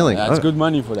 Especially in sailing. Yeah, it's good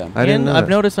money for them. I didn't know I've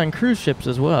that. noticed on cruise ships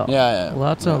as well. Yeah.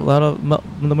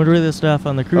 The majority of the staff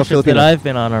on the cruise ships that Filipino. I've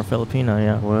been on are Filipino.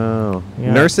 Yeah. Wow.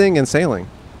 Yeah. Nursing and sailing.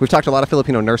 We've talked to a lot of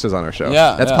Filipino nurses on our show.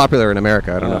 Yeah, That's yeah. popular in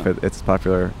America. I don't know if it's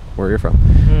popular where you're from.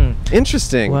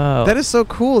 Interesting. Wow. That is so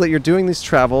cool that you're doing these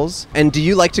travels. And do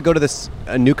you like to go to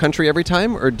a new country every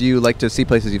time, or do you like to see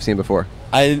places you've seen before?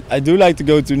 I do like to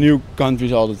go to new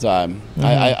countries all the time.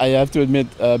 I have to admit,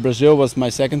 Brazil was my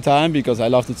second time because I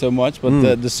loved it so much. But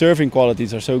the surfing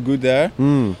qualities are so good there,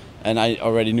 and I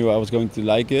already knew I was going to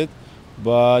like it.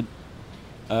 But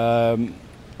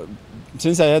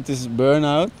since I had this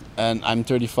burnout, and I'm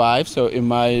 35, so in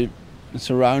my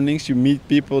surroundings you meet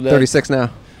people that 36 now.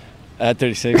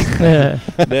 36.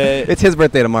 It's his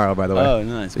birthday tomorrow, by the way. Oh,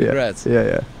 nice! Congrats.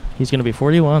 Yeah. He's gonna be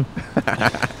 41.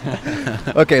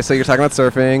 Okay, so you're talking about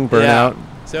surfing, burnout. Yeah.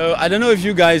 So I don't know if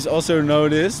you guys also know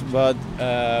this, but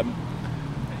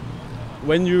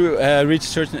when you reach a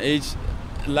certain age,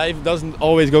 life doesn't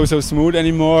always go so smooth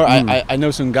anymore. I know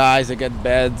some guys that get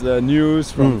bad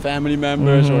news from family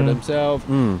members or themselves.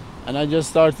 And I just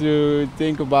start to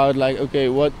think about like, okay,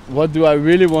 what do I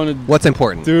really want to What's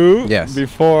important? do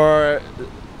before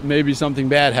maybe something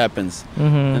bad happens?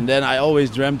 And then I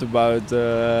always dreamt about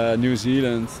New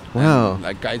Zealand. Wow. And,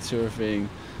 like kite surfing.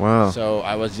 Wow. So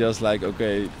I was just like,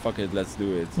 okay, fuck it, let's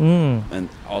do it. And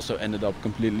also ended up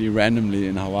completely randomly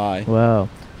in Hawaii. Wow.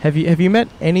 Have you met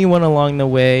anyone along the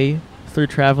way through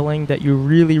traveling that you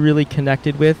really, really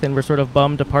connected with and were sort of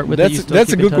bummed to part with?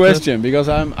 That's a good question because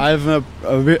I have a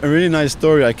really nice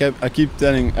story I keep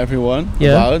telling everyone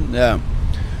about. Yeah.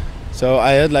 So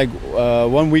I had like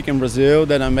 1 week in Brazil,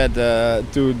 then I met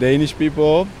 2 Danish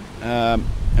people, and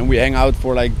we hang out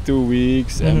for like 2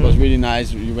 weeks, and it was really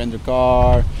nice. You rent a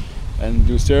car and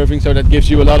do surfing, so that gives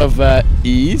you a lot of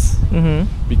ease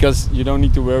because you don't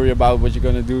need to worry about what you're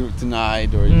gonna do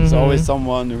tonight, or there's always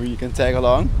someone who you can tag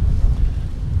along.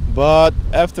 But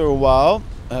after a while,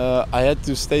 I had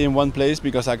to stay in one place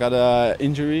because I got an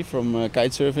injury from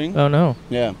kite surfing. Oh no.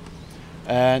 Yeah.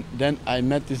 And then I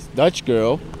met this Dutch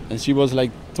girl, and she was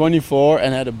like 24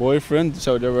 and had a boyfriend,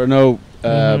 so there were no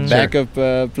backup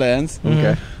plans.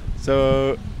 Okay.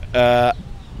 So,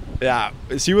 yeah,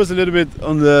 she was a little bit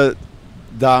on the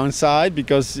downside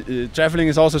because traveling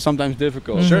is also sometimes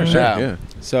difficult. Sure. Yeah.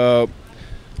 So,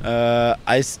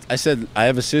 I said I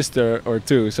have a sister or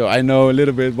two, so I know a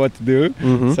little bit what to do.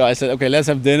 So I said, okay, let's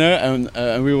have dinner and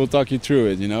we will talk you through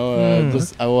it. You know,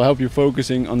 just I will help you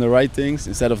focusing on the right things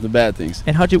instead of the bad things.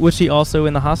 And was she also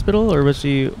in the hospital, or was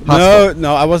she?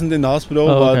 No, I wasn't in the hospital,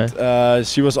 Oh, but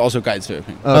she was also kite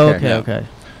surfing. Okay.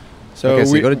 So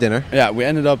you go to dinner. Yeah, we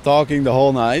ended up talking the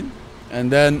whole night,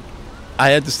 and then I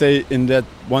had to stay in that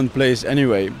one place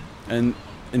anyway, and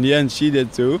in the end she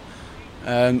did too,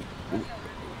 and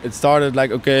it started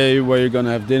like, okay, where you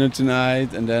gonna have dinner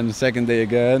tonight, and then the second day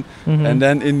again, and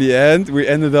then in the end we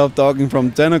ended up talking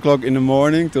from 10 o'clock in the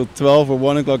morning till 12 or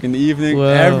 1 o'clock in the evening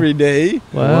every day.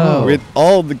 Wow. With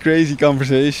all the crazy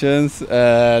conversations,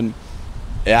 and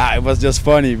yeah, it was just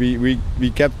funny.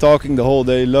 We kept talking the whole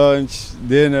day, lunch,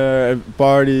 dinner,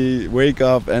 party, wake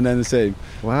up, and then the same.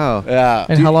 Wow. Yeah.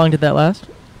 And how long did that last?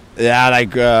 Yeah,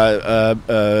 like 9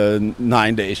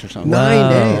 days or something. 9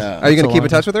 days. Yeah. Are you going to That's a keep long in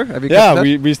touch with her? Have you kept Yeah, in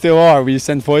touch? we still are. We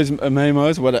send voice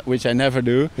memos, which I never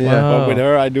do. Yeah. But with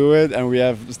her, I do it, and we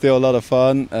have still a lot of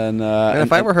fun. And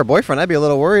if I were her boyfriend, I'd be a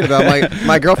little worried about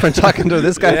my girlfriend talking to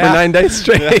this guy for 9 days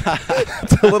straight.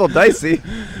 It's a little dicey.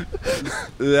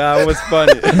 Yeah, it was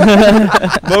funny.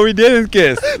 But we didn't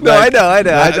kiss. No, I know.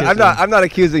 I'm not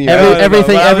accusing you.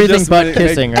 Everything just but make-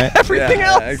 kissing, right? Everything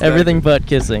else. exactly. Everything but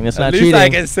kissing. That's At not least cheating. I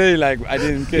can say like I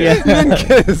didn't kiss. Yeah. You didn't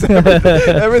kiss.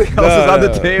 Everything else is on the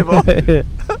No. table.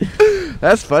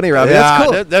 That's funny, Robbie. Yeah,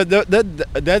 That's cool.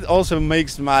 that also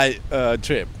makes my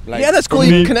trip. Like, Yeah, that's for cool.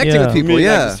 me- You connecting yeah. with for people. me,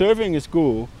 Yeah. like, surfing is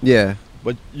cool, Yeah.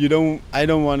 but I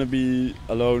don't want to be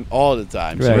alone all the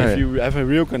time. So Right. if you have a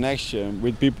real connection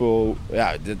with people,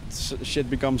 yeah, that shit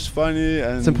becomes funny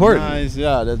and It's important. nice.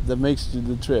 Yeah, that makes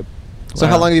the trip. So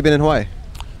how long have you been in Hawaii?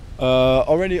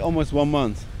 Already almost 1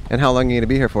 month. And how long are you going to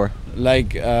be here for?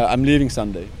 Like I'm leaving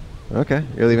Sunday. Okay.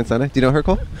 You're leaving Sunday. Do you know her,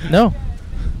 Cole? No.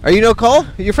 Are you know Cole?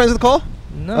 You friends with Cole?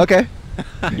 No. Okay.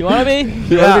 You want to be?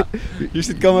 Yeah, you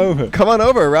should come over. Come on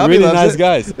over. Robbie Really loves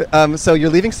nice it. guys. So you're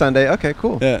leaving Sunday. Okay,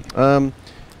 cool. Yeah. Well,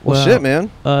 Wow. shit, man.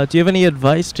 Do you have any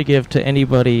advice to give to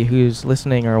anybody who's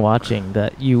listening or watching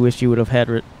that you wish you would have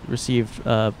had received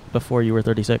before you were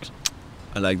 36?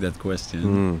 I like that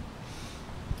question.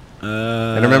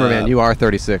 And remember, man, you are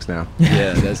 36 now.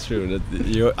 Yeah, that's true.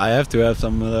 I have to have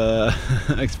some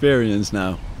experience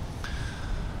now.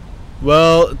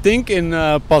 Well, think in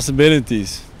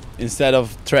possibilities instead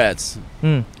of threats.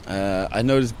 I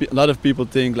notice a lot of people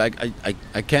think like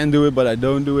I can do it, but I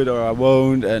don't do it, or I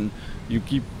won't, and you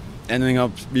keep ending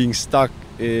up being stuck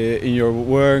in your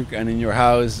work and in your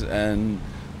house and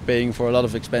paying for a lot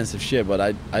of expensive shit. But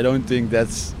I don't think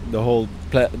that's the whole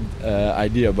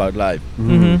idea about life.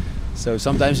 So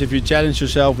sometimes if you challenge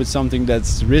yourself with something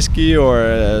that's risky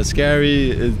or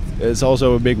scary, it's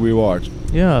also a big reward.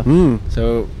 Yeah.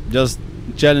 So just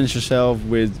challenge yourself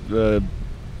with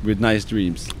nice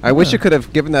dreams. I wish you could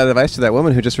have given that advice to that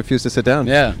woman who just refused to sit down.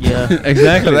 Yeah.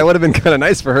 Exactly. That would have been kind of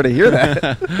nice for her to hear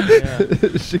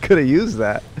that. She could have used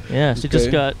that. Yeah, she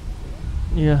just got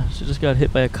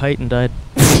hit by a kite and died.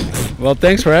 Well,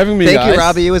 thanks for having me, Thank guys. you,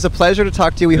 Robbie. It was a pleasure to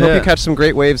talk to you. We hope you catch some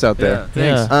great waves out there.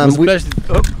 Thanks. Yeah. It was a pleasure.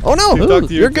 Oh no, to talk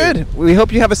to you you're too. good. We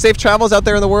hope you have a safe travels out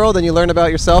there in the world and you learn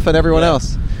about yourself and everyone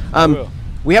else.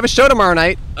 We have a show tomorrow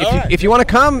night. If you want to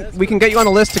come, we can get you on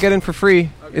the list to get in for free.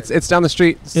 It's down the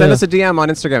street. Send us a DM on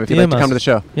Instagram if you'd like to come to the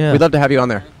show. Yeah. We'd love to have you on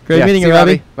there. Great meeting see you,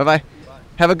 Robbie. Bye bye.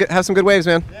 Have some good waves,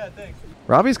 man. Yeah, thanks.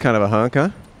 Robbie's kind of a hunk,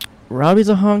 huh? Robbie's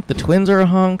a hunk. The twins are a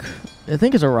hunk. I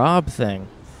think it's a Rob thing.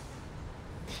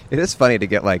 It is funny to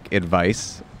get like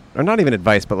advice, or not even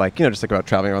advice, but like, just like about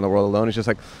traveling around the world alone. It's just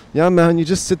like, yeah, man, you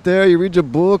just sit there, you read your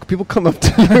book, people come up to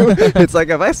you. It's like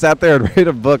if I sat there and read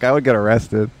a book, I would get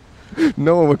arrested.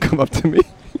 No one would come up to me.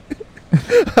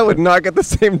 I would not get the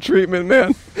same treatment,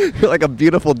 man. You're like a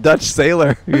beautiful Dutch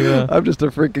sailor. Yeah. I'm just a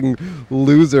freaking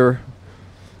loser.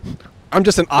 I'm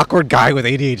just an awkward guy with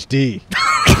ADHD.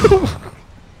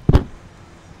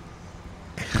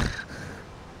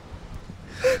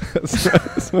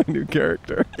 That's my new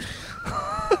character.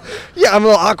 Yeah, I'm a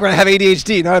little awkward. I have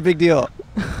ADHD. Not a big deal.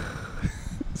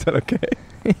 Is that okay?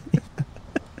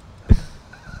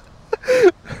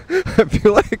 I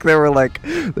feel like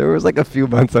there was like a few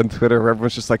months on Twitter where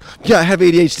everyone's just like, yeah, I have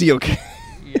ADHD, okay?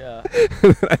 Yeah.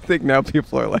 I think now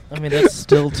people are like... I mean, that's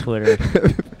still Twitter.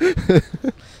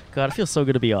 God, it feels so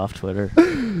good to be off Twitter.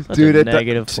 Such Dude, a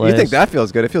negative place. You think that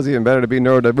feels good? It feels even better to be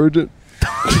neurodivergent.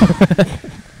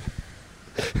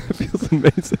 It feels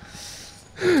amazing.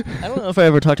 I don't know if I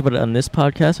ever talked about it on this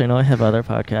podcast. I know I have other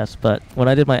podcasts, but when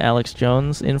I did my Alex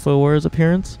Jones InfoWars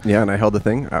appearance... Yeah, and I held the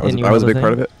thing. I was held a big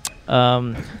part of it.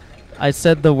 I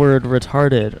said the word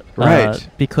retarded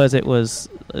because it was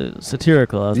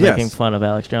satirical. I was making fun of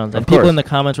Alex Jones. And people in the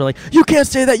comments were like, you can't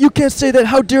say that,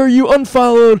 how dare you,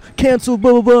 unfollowed, canceled,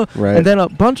 blah, blah, blah. Right. And then a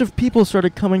bunch of people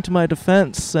started coming to my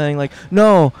defense saying like,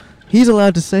 no, he's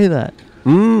allowed to say that.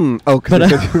 Oh,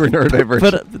 because you were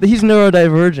neurodivergent. But he's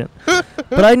neurodivergent.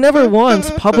 But I never once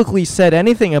publicly said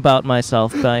anything about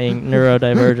myself being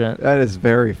neurodivergent. That is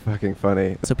very fucking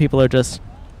funny. So people are just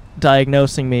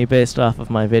diagnosing me based off of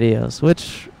my videos,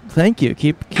 which thank you.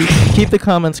 Keep the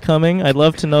comments coming. I'd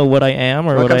love to know what I am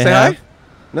or what I have. Hi?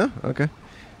 No? Okay.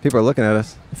 People are looking at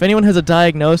us. If anyone has a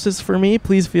diagnosis for me,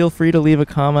 please feel free to leave a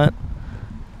comment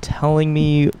telling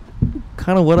me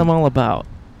kind of what I'm all about.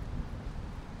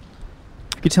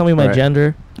 You could tell me my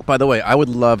gender. By the way, I would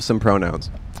love some pronouns.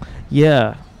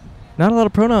 Yeah. Not a lot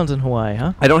of pronouns in Hawaii,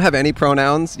 huh? I don't have any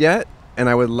pronouns yet, and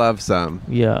I would love some.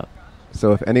 Yeah.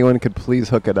 So if anyone could please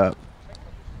hook it up.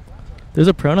 There's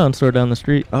a pronoun store down the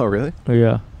street. Oh, really? Oh,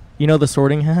 yeah. You know the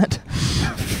sorting hat?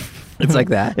 It's like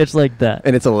that? It's like that.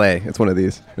 And it's a lay. It's one of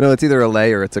these. No, it's either a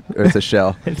lay or it's a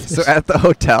shell. So at the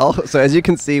hotel, so as you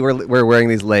can see, we're wearing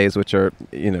these lays, which are,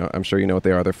 I'm sure you know what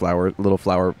they are. They're little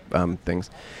flower things.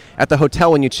 At the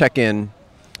hotel, when you check in,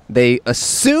 they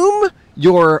assume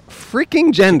your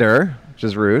freaking gender, which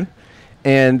is rude,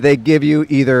 and they give you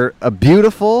either a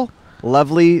beautiful,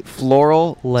 lovely,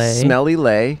 floral, smelly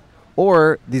lay,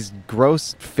 or these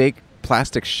gross, fake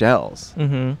plastic shells.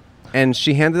 Mm-hmm. And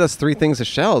she handed us 3 things of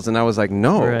shells, and I was like,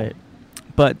 no. Right.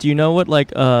 But do you know what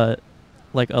like a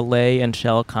lay and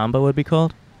shell combo would be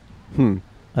called?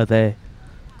 A they.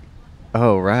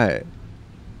 Oh, right.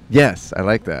 Yes, I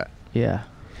like that. Yeah.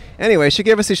 Anyway, she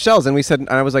gave us these shells, and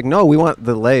I was like, no, we want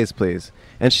the lays, please.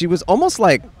 And she was almost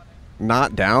like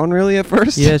not down really at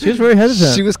first. Yeah, she was very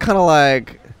hesitant. She was kind of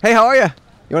like, hey, how are you?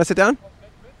 You want to sit down?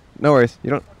 No worries.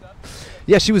 You don't.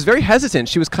 Yeah, she was very hesitant.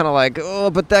 She was kind of like, oh,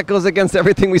 but that goes against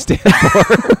everything we stand for.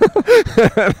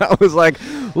 And I was like,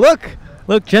 look,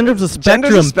 Look, gender's a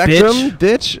spectrum,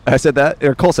 bitch. I said that.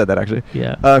 Or Cole said that, actually.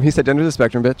 Yeah. He said gender's a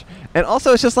spectrum, bitch. And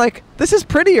also, it's just like, this is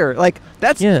prettier. Like,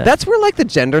 that's where, like, the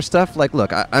gender stuff, like,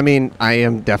 look, I mean, I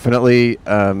am definitely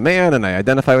a man, and I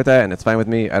identify with that, and it's fine with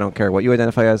me. I don't care what you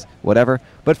identify as, whatever.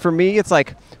 But for me, it's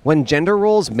like, when gender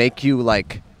roles make you,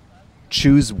 like,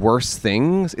 choose worse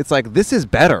things, it's like, this is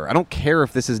better. I don't care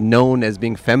if this is known as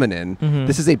being feminine. Mm-hmm.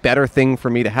 This is a better thing for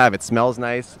me to have. It smells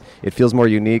nice. It feels more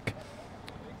unique.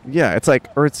 Yeah, it's like,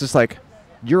 or it's just like,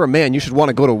 you're a man, you should want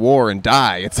to go to war and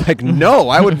die. It's like, no,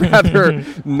 I would rather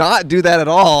not do that at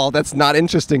all. That's not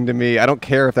interesting to me. I don't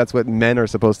care if that's what men are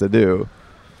supposed to do.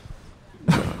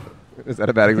 Is that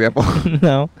a bad example?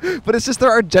 No. But it's just,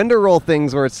 there are gender role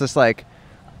things where it's just like,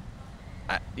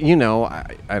 I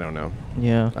don't know.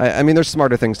 Yeah. I mean, there's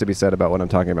smarter things to be said about what I'm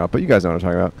talking about, but you guys know what I'm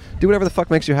talking about. Do whatever the fuck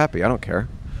makes you happy. I don't care.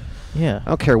 Yeah. I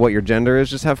don't care what your gender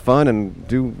is. Just have fun and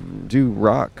do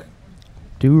rock.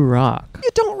 Do rock. You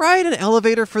don't ride an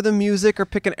elevator for the music or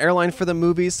pick an airline for the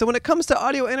movies, so when it comes to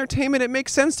audio entertainment, it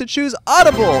makes sense to choose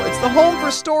Audible. It's the home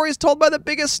for stories told by the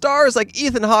biggest stars like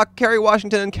Ethan Hawke, Kerry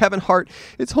Washington, and Kevin Hart.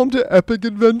 It's home to epic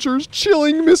adventures,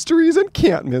 chilling mysteries, and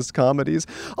can't-miss comedies.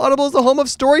 Audible is the home of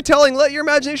storytelling. Let your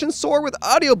imagination soar with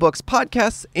audiobooks,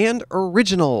 podcasts, and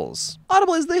originals.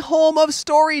 Audible is the home of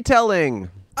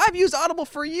storytelling. I've used Audible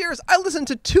for years. I listened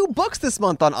to 2 books this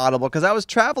month on Audible because I was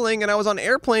traveling and I was on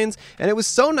airplanes, and it was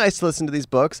so nice to listen to these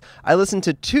books. I listened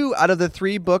to 2 out of the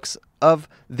 3 books of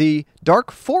the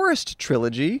Dark Forest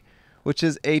trilogy, which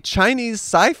is a Chinese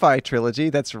sci-fi trilogy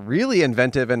that's really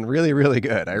inventive and really, really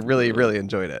good. I really, really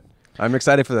enjoyed it. I'm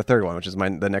excited for the 3rd one, which is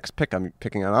the next pick I'm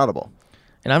picking on Audible.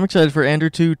 And I'm excited for Andrew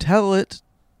to tell it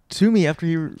to me after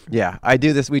you... Yeah, we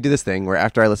do this thing where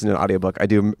after I listen to an audiobook, I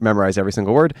do memorize every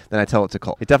single word, then I tell it to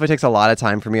Cole. It definitely takes a lot of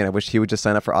time for me, and I wish he would just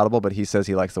sign up for Audible, but he says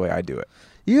he likes the way I do it.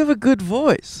 You have a good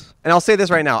voice. And I'll say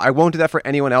this right now, I won't do that for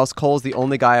anyone else. Cole's the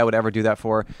only guy I would ever do that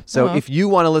for. So if you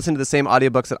want to listen to the same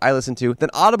audiobooks that I listen to, then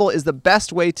Audible is the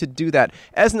best way to do that.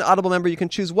 As an Audible member, you can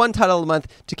choose one title a month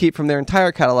to keep from their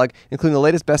entire catalog, including the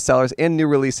latest bestsellers and new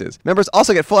releases. Members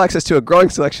also get full access to a growing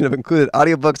selection of included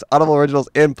audiobooks, Audible originals,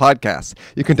 and podcasts.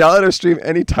 You can download or stream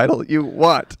any title you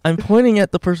want. I'm pointing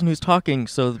at the person who's talking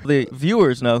so the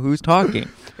viewers know who's talking.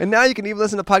 And now you can even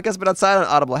listen to podcasts but outside on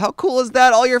Audible. How cool is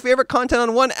that? All your favorite content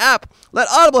on one app. Let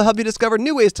Audible help you discover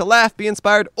new ways to laugh, be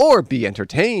inspired, or be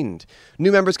entertained.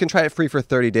 New members can try it free for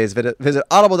 30 days. Visit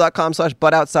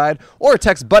audible.com/buttoutside or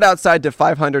text buttoutside to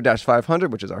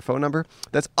 500-500, which is our phone number.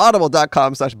 That's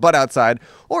audible.com/buttoutside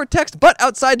or text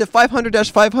buttoutside to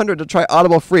 500-500 to try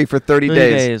Audible free for 30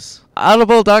 days.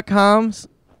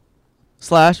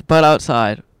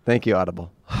 Audible.com/buttoutside. Thank you,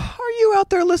 Audible. Are you out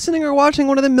there listening or watching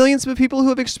one of the millions of people who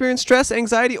have experienced stress,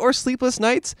 anxiety, or sleepless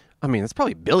nights? I mean, it's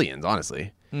probably billions,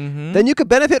 honestly. Mm-hmm. Then you could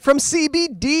benefit from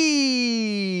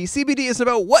CBD. CBD isn't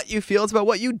about what you feel, it's about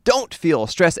what you don't feel.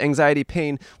 Stress, anxiety,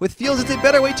 pain. With Feels, it's a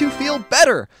better way to feel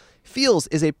better. Feels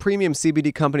is a premium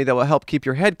CBD company that will help keep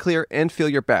your head clear and feel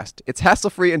your best. It's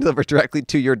hassle-free and delivered directly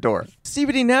to your door.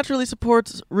 CBD naturally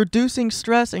supports reducing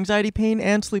stress, anxiety, pain,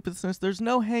 and sleeplessness. There's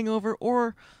no hangover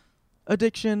or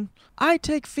addiction. I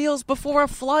take Feels before a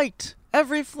flight.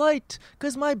 Every flight.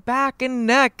 Because my back and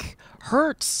neck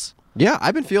hurts. Yeah,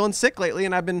 I've been feeling sick lately,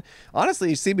 and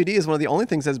honestly, CBD is one of the only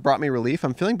things that's brought me relief.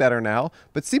 I'm feeling better now,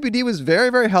 but CBD was very,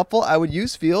 very helpful. I would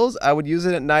use Feels. I would use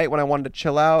it at night when I wanted to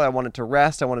chill out, I wanted to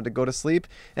rest, I wanted to go to sleep,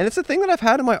 and it's a thing that I've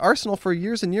had in my arsenal for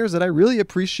years and years that I really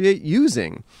appreciate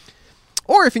using.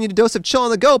 Or if you need a dose of chill on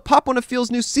the go, pop one of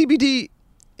Feels' new CBD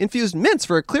infused mints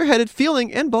for a clear-headed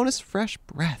feeling and bonus fresh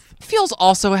breath. Feels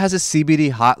also has a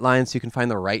CBD hotline so you can find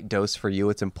the right dose for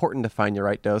you. It's important to find your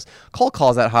right dose. Cole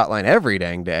calls that hotline every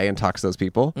dang day and talks to those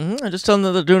people. I just tell them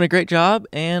that they're doing a great job,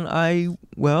 and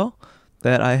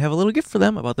that I have a little gift for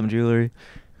them. I bought them jewelry.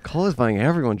 Cole is buying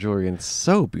everyone jewelry, and it's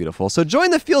so beautiful. So join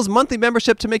the Feels monthly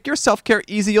membership to make your self-care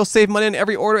easy. You'll save money on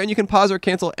every order, and you can pause or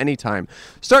cancel anytime.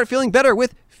 Start feeling better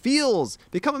with Feels.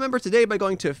 Become a member today by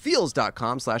going to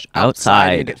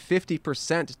feels.com/outside and get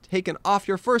 50% taken off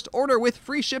your first order with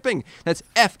free shipping. That's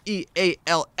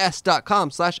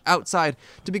FEALS.com/outside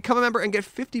to become a member and get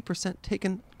 50%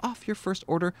 taken off your first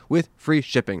order with free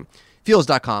shipping.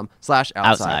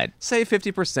 Feels.com/outside. Save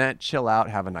 50%, chill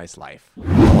out, have a nice life.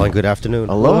 Hello and good afternoon.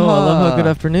 Aloha, good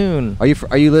afternoon. Are you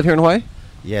live here in Hawaii?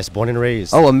 Yes, born and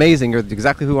raised. Oh, amazing. You're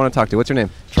exactly who we want to talk to. What's your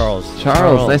name? Charles.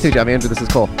 Nice to meet you. I'm Andrew. This is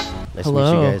Cole. Nice to meet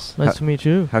you guys. Nice to meet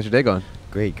you. How's your day going?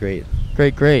 Great. Great.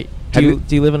 Do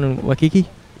you live in Waikiki?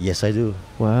 Yes, I do.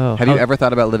 Wow. Have you ever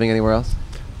thought about living anywhere else?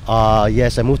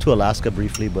 Yes, I moved to Alaska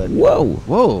briefly, but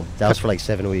Whoa. That was for like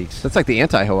 7 weeks. That's like the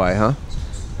anti-Hawaii, huh?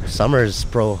 Summer's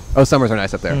pro. Oh, summers are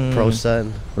nice up there. Pro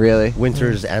sun. Really?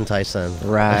 Winter's anti-sun.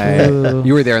 Right.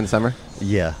 You were there in the summer?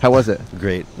 Yeah. How was it?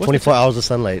 Great. 24 hours of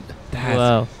sunlight.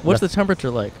 Wow. What's the temperature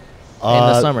like in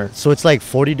the summer? So it's like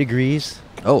 40 degrees.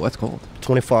 Oh, that's cold.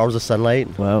 24 hours of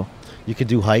sunlight. Wow. You could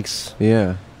do hikes.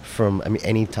 Yeah. From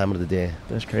any time of the day.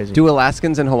 That's crazy. Do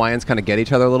Alaskans and Hawaiians kind of get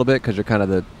each other a little bit because you're kind of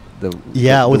the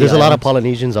yeah. Well, there's a lot of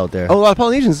Polynesians out there. Oh, a lot of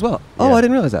Polynesians as well. Yeah. Oh, I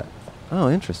didn't realize that. Oh,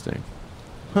 interesting.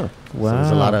 Huh. Wow. So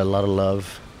there's a lot of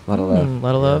love. A lot of love. A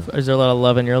lot of love. Is there a lot of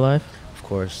love in your life? Of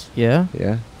course. Yeah.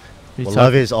 Yeah. Well,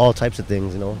 love is all types of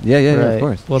things, you know. Yeah, of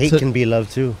course. Well, hate can be love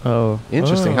too. Oh,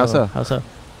 interesting. How so? How so?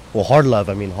 Well, hard love.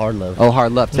 I mean, hard love. Oh,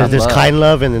 hard love. There's kind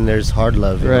love and then there's hard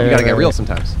love. Right. You gotta get real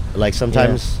sometimes. Like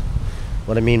sometimes,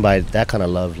 what I mean by that kind of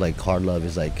love, like hard love,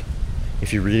 is like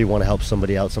if you really want to help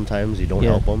somebody out, sometimes you don't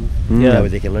help them. Yeah. That way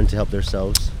they can learn to help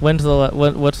themselves.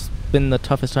 What's been the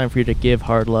toughest time for you to give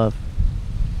hard love?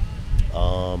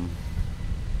 I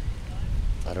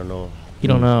don't know. You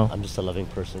don't know. I'm just a loving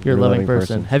person. You're a loving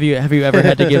person. Have you ever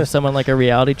had to give someone like a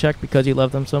reality check because you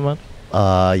love them so much?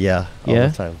 Yeah. All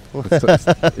the time.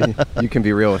 You can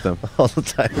be real with them all the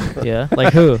time. Yeah.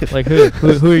 Like who? Like who?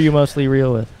 Who are you mostly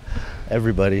real with?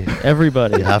 Everybody.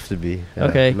 Everybody. You have to be. Yeah.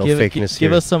 Okay. No fakeness here.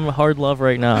 Give us some hard love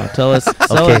right now. Tell us.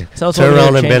 Okay. Tell us Turn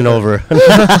around and bend over.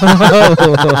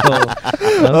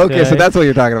 Okay, so that's what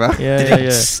you're talking about.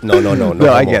 Yeah.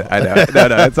 No, I get it. I know.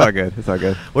 No, it's all good. It's all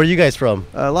good. Where are you guys from?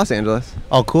 Los Angeles.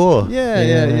 Oh, cool.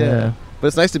 Yeah. But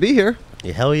it's nice to be here.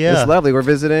 Yeah, hell yeah. It's lovely. We're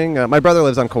visiting. My brother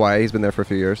lives on Kauai. He's been there for a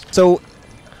few years. So,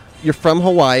 you're from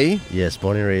Hawaii? Yes,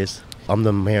 born and raised. I'm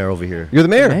the mayor over here. You're the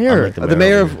mayor? Like the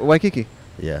mayor of Waikiki?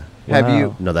 Yeah. Wow. Have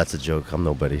you? No, that's a joke. I'm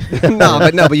nobody. but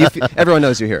everyone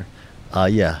knows you here.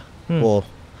 Yeah. Well,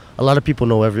 a lot of people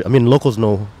know locals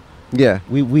know. Yeah.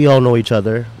 We all know each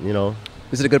other, you know.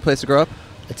 Is it a good place to grow up?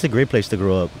 It's a great place to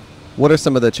grow up. What are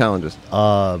some of the challenges? There's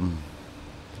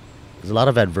a lot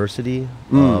of adversity,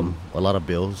 a lot of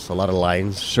bills, a lot of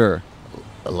lines. Sure.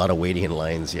 A lot of waiting in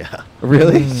lines, yeah.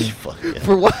 Really? Fuck, yeah.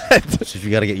 For what? So if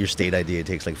you got to get your state ID, it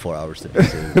takes like 4 hours to do.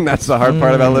 And that's the hard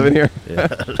part about living here? Yeah.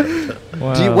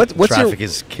 Wow. What's Traffic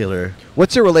is killer.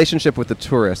 What's your relationship with the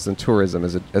tourists and tourism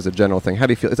as a general thing? How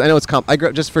do you feel? I know it's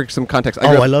just for some context.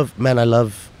 I love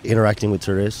interacting with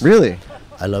tourists. Really?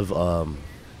 I love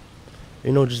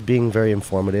just being very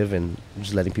informative and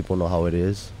just letting people know how it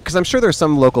is. Because I'm sure there's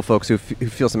some local folks who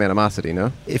feel some animosity,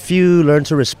 no? If you learn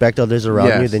to respect others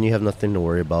around you, then you have nothing to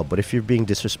worry about. But if you're being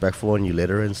disrespectful and you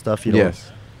litter and stuff, you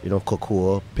don't cook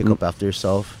cool, pick up after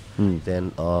yourself,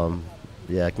 then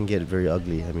it can get very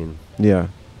ugly. I mean, yeah,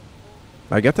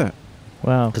 I get that.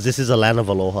 Wow. Because this is a land of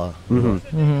aloha.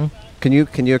 Can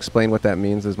you explain what that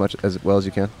means as well as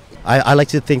you can? I like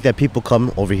to think that people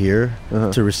come over here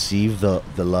to receive the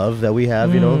love that we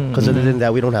have, you know. Because other than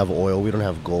that, we don't have oil, we don't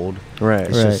have gold. Right.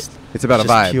 It's about a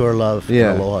vibe. Pure love,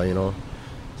 and aloha, you know.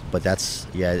 But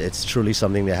it's truly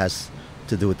something that has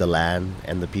to do with the land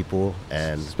and the people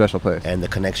and special place and the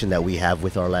connection that we have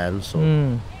with our land. So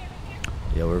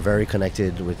we're very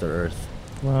connected with the earth.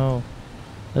 Wow,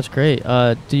 that's great.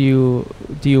 Do you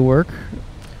work?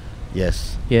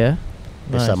 Yes. Yeah.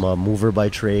 Yes, I'm a mover by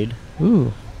trade.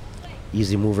 Ooh.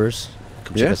 Easy Movers.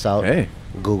 Come check us out. Hey.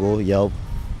 Google, Yelp.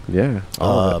 Yeah.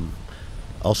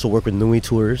 Also work with Nui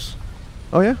Tours.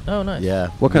 Oh yeah. Oh nice. Yeah.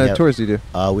 What kind of tours do you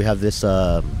do? We have this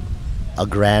a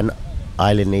Grand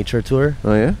Island Nature Tour.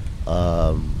 Oh yeah.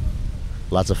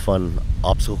 Lots of fun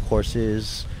obstacle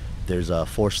courses. There's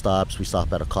 4 stops. We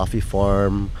stop at a coffee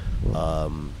farm.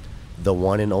 The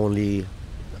one and only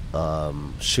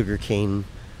sugarcane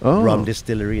rum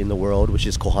distillery in the world, which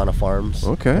is Kohana Farms.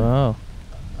 Okay. Wow.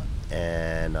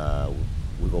 And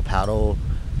we go paddle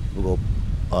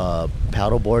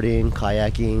boarding,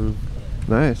 kayaking.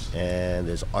 Nice. And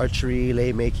there's archery,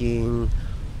 lei making,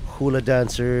 hula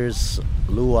dancers,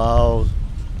 luau.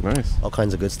 Nice. All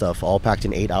kinds of good stuff, all packed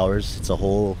in 8 hours. It's a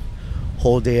whole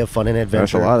day of fun and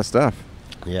adventure. That's a lot of stuff.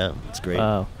 Yeah, it's great.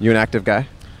 Wow. You an active guy?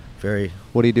 Very.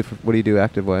 What do you do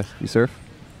active wise? You surf?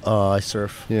 I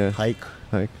surf. Yeah. Hike.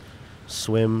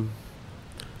 Swim.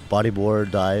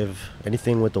 Bodyboard, dive,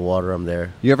 anything with the water, I'm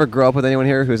there. You ever grow up with anyone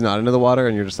here who's not into the water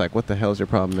and you're just like, what the hell is your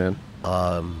problem, man?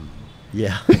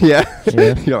 Yeah. Yeah?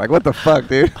 You're like, what the fuck,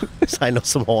 dude? I know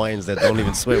some Hawaiians that don't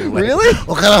even swim. Like, really?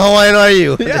 What kind of Hawaiian are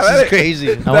you? Yeah, this is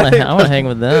crazy. I want to hang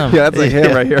with them. Yeah, that's like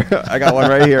him right here. I got one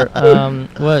right here.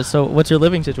 So what's your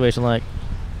living situation like?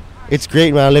 It's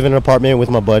great, man. I live in an apartment with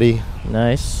my buddy.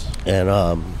 Nice.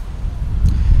 And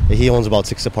he owns about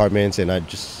 6 apartments, and I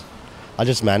just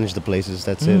manage the places.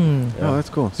 That's it. Yeah. Oh, that's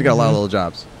cool. So you got a lot of little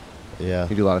jobs. Yeah.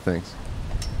 You do a lot of things.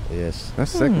 Yes. That's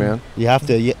sick, man. You have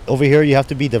to over here. You have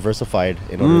to be diversified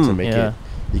in order to make it.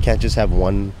 you can't just have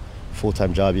one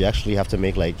full-time job. You actually have to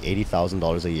make like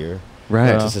 $80,000 a year.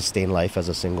 Right. To sustain life as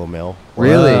a single male.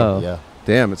 Really? Wow. Yeah.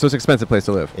 Damn. So it's an expensive place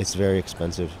to live. It's very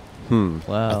expensive.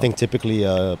 Wow. I think typically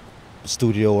a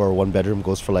studio or one bedroom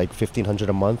goes for like $1,500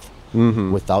 a month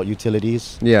without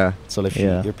utilities. Yeah. So if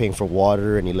you're paying for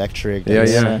water and electric, it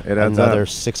adds another up.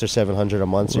 $600 or $700 a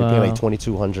month. So you're paying like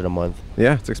 $2,200 a month.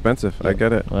 Yeah, it's expensive. I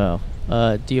get it. Wow.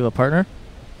 Do you have a partner?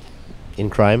 In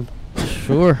crime?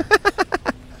 Sure.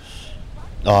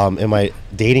 Am I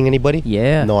dating anybody?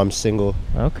 Yeah. No, I'm single.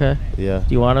 Okay. Yeah.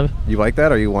 Do you want to? You like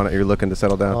that, or you're looking to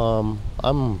settle down?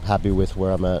 I'm happy with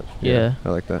where I'm at. Yeah. I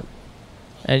like that.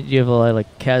 And do you have a lot of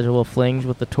like casual flings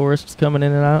with the tourists coming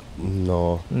in and out?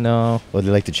 No. Well, they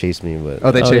like to chase me,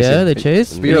 but they chase you. Yeah, they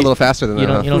chase. But you're a little faster than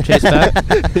that. You don't chase back.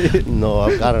 No,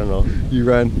 I don't know. You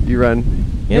run. Yeah.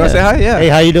 You want to say hi? Yeah. Hey,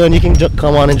 how you doing? You can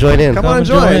come on and join in. Come on and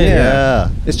join.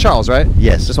 Yeah. It's Charles, right?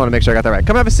 Yes. Just want to make sure I got that right.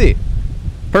 Come have a seat.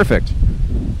 Perfect.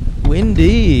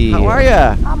 Windy. How are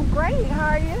ya? I'm great.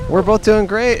 How are you? We're both doing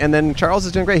great, and then Charles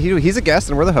is doing great. He's a guest,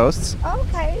 and we're the hosts.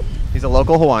 Okay. He's a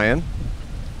local Hawaiian.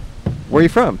 Where are you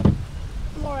from?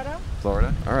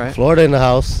 Florida. All right. Florida in the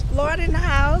house. Florida in the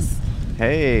house.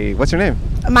 Hey, what's your name?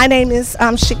 My name is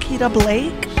Shakita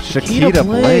Blake. Shakita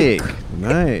Blake.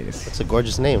 Nice. That's a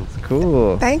gorgeous name.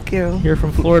 Cool. Thank you. Here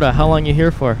from Florida. How long you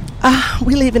here for?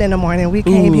 We leaving in the morning. We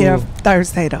came here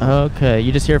Thursday though. Okay.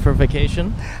 You just here for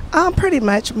vacation? Pretty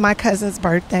much my cousin's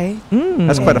birthday.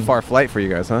 That's quite a far flight for you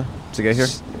guys, huh? To get here?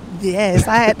 Yes,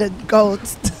 I had to go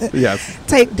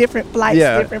take different flights,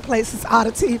 different places all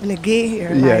the time to get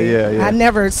here. Yeah. I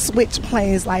never switched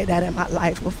planes like that in my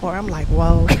life before. I'm like,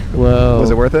 whoa. Was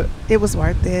it worth it? It was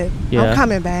worth it. Yeah. I'm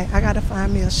coming back. I got to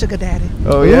find me a sugar daddy.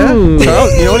 Oh, yeah? Ooh.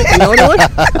 Charles, you know anyone?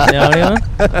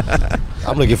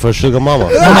 I'm looking for a sugar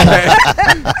mama.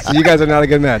 So you guys are not a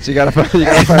good match. You gotta find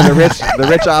the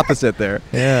rich opposite there.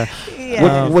 Yeah.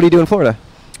 What do you do in Florida?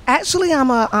 Actually,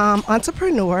 I'm a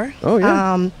entrepreneur. Oh,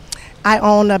 yeah. I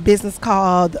own a business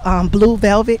called Blue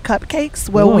Velvet Cupcakes,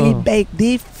 where we bake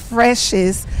the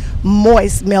freshest,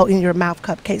 moist, melt-in-your-mouth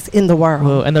cupcakes in the world.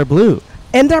 Whoa, and they're blue.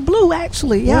 And they're blue,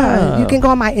 actually, yeah. Wow. You can go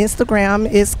on my Instagram.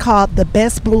 It's called The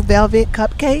Best Blue Velvet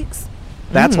Cupcakes.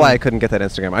 That's why I couldn't get that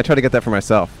Instagram. I tried to get that for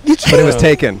myself, You but it was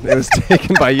taken. It was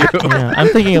taken by you. Yeah, I'm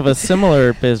thinking of a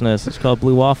similar business. It's called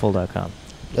BlueWaffle.com.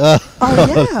 Oh,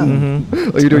 yeah. Mm-hmm.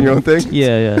 Oh, you're doing your own thing?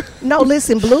 Yeah. No,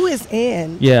 listen, blue is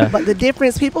in. Yeah. But the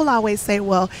difference, people always say,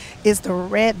 well, it's the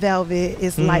red velvet.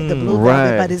 It's like the blue Right.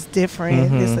 velvet, but it's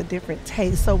different. It's a different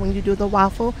taste. So when you do the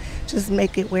waffle, just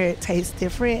make it where it tastes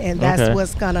different. And that's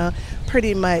what's going to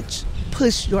pretty much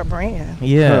push your brand.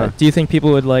 Yeah. Huh. Do you think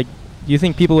people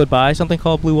would buy something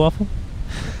called Blue Waffle?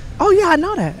 Oh, yeah, I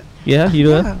know that. Yeah, you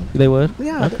would? They would?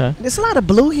 Yeah. Okay. There's a lot of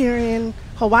blue here in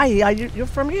Hawaii. You're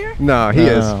from here? No, he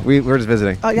is. We're just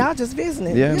visiting. Oh, y'all just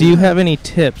visiting. Yeah. Do you have any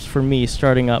tips for me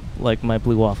starting up like my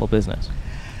Blue Waffle business?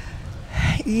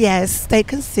 Yes, stay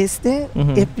consistent.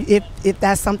 If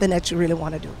that's something that you really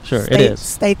want to do. Sure, it is.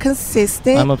 Stay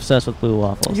consistent. I'm obsessed with Blue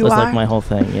Waffles. You That's are? like my whole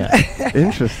thing. Yeah.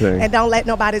 Interesting. And don't let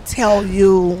nobody tell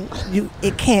you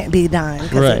it can't be done,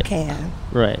 because it can.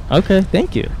 Right. Okay.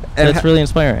 Thank you. And That's really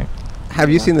inspiring. Have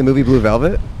you seen the movie Blue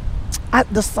Velvet?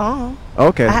 The song.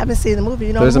 Okay. I haven't seen the movie.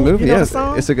 You know There's a movie. You know Yes. the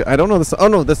song? It's a good. I don't know the song. Oh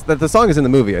no, the song is in the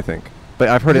movie. I think, but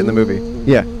I've heard it in the movie.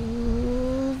 Yeah.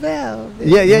 Velvet.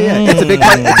 Yeah. It's a big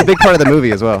part. It's a big part of the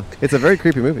movie as well. It's a very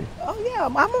creepy movie. Oh yeah,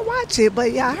 I'm gonna watch it.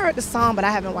 But yeah, I heard the song, but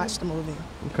I haven't watched the movie.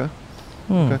 Okay.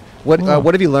 Okay. What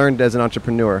have you learned as an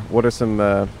entrepreneur? What are some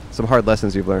hard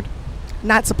lessons you've learned?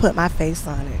 Not to put my face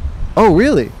on it. Oh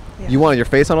really? Yeah. You wanted your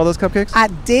face on all those cupcakes? I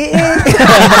did.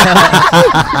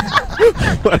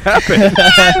 What happened?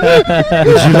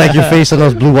 Did you like your face on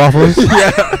those blue waffles?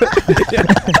 Yeah.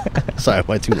 Sorry, I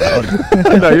went too loud.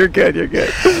 No, you're good. You're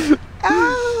good.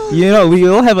 You know, we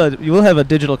will have a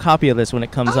digital copy of this when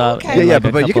it comes out. okay. Yeah,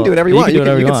 but you can do whatever you want. You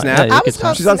can snap. Yeah, I was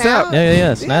gonna She's on Snap.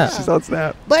 Yeah, Snap. She's on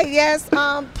Snap. But yes,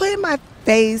 putting my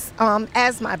face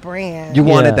as my brand. You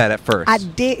wanted that at first. I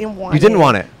didn't want it. You didn't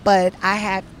want it. But I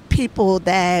had people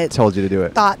that told you to do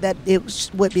it. Thought that it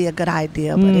would be a good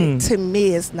idea, but to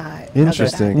me it's not.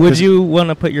 Interesting. Would you want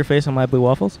to put your face on my Blue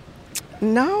Waffles?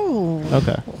 No.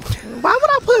 Okay. Why would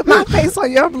I put my face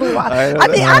on your blue waffle? I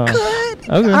mean, I could.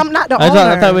 Okay. I'm not the owner.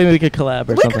 I thought maybe we could collab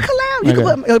or something. We could collab. You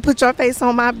could put your face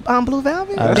on my blue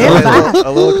velvet.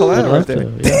 A little collab right there.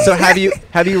 Yeah. So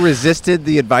have you resisted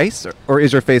the advice, or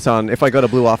is your face on? If I go to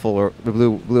Blue Waffle or the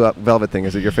blue velvet thing,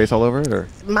 is it your face all over it, or?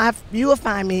 You will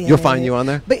find me. You'll find you on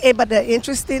there. But the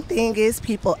interesting thing is,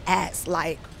 people ask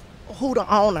like, who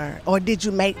the owner, or did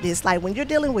you make this? Like when you're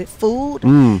dealing with food,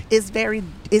 it's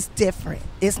different.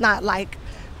 It's not like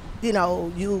you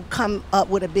know, you come up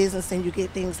with a business and you get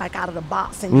things like out of the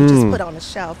box and you just put on the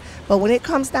shelf. But when it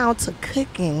comes down to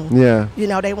cooking, you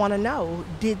know, they want to know,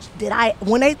 did I,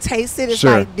 when they taste it, it's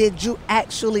like, did you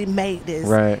actually make this?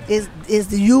 Right.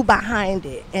 Is you behind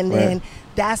it? And then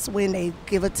that's when they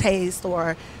give a taste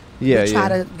or try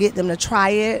to get them to try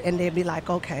it, and they'd be like,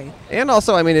 okay. And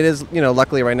also, I mean, it is, you know,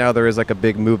 luckily right now there is like a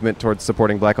big movement towards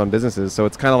supporting Black-owned businesses, so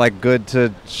it's kind of like good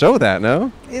to show that,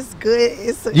 no? It's good.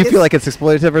 You feel like it's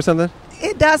exploitative or something?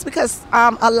 It does, because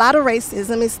a lot of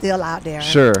racism is still out there.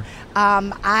 Sure.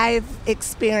 I've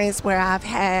experienced where I've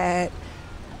had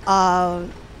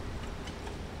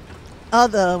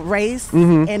other race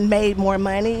and made more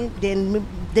money than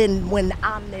when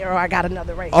I'm there or I got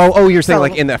another race. Oh, you're saying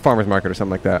like in that farmer's market or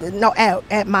something like that? No,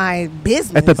 at my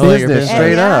business. At the business,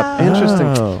 straight up.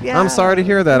 Interesting. Yeah. I'm sorry to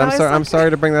hear that. No, I'm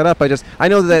sorry to bring that up. I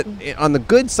know that on the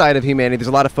good side of humanity, there's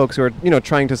a lot of folks who are, you know,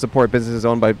 trying to support businesses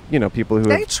owned by, you know, people who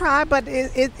they try, but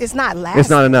it's not lasting. It's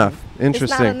not enough. Interesting.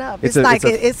 It's not enough. It's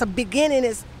a beginning.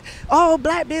 It's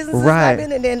black business, right?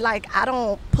 And then like I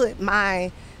don't put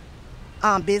my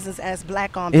business as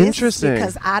Black-owned business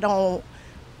because I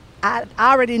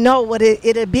already know what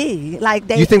it'll be. Like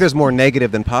you think there's more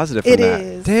negative than positive from that? It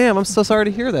is. Damn, I'm so sorry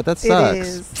to hear that. That sucks. It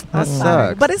is. That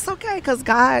sucks. But it's okay because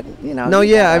God, you know. No,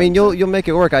 yeah, I mean you'll make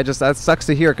it work. That sucks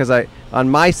to hear because on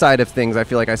my side of things, I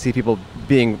feel like I see people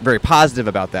being very positive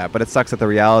about that. But it sucks that the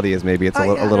reality is maybe it's a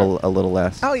little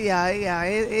less. Oh yeah.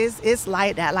 It's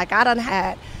like that. Like I done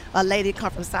had a lady come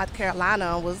from South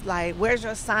Carolina and was like, "Where's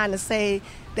your sign to say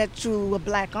that you were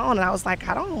Black-owned?" And I was like,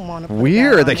 I don't want to.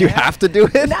 Weird that you have to do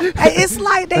it. It's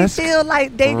like they feel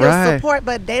like they will support,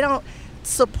 but they don't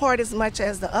support as much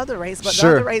as the other race. But the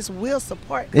other race will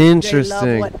support. Interesting.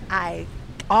 They love what I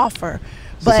offer,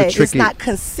 but it's not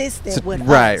consistent with us.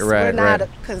 Right. We're not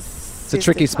it's a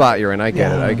tricky spot you're in. I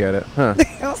get it. Huh.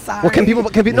 I'm sorry. Well, can people?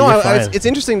 It's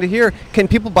interesting to hear. Can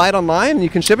people buy it online and you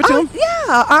can ship it to them? Yeah.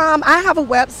 I have a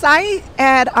website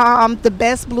at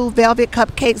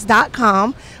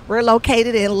thebestbluevelvetcupcakes.com. We're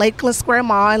located in Lakeland Square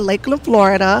Mall in Lakeland,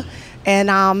 Florida. And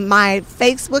my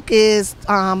Facebook is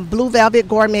Blue Velvet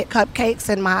Gourmet Cupcakes,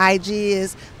 and my IG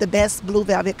is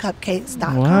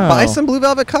thebestbluevelvetcupcakes.com. Wow. Buy some Blue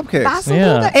Velvet cupcakes. Buy some Blue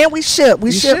Velvet, and we ship.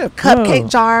 We ship cupcake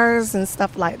jars and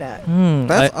stuff like that.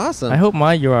 That's awesome. I hope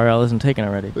my URL isn't taken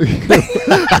already.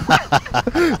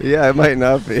 Yeah, it might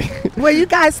not be. Well, you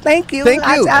guys, thank you. Thank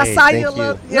you. I saw your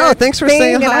little. No, thanks for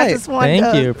saying hi.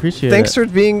 Thank you. Appreciate it. Thanks for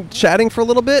chatting for a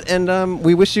little bit, and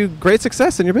we wish you great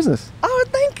success in your business. Oh,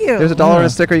 thank you. There's $1 and a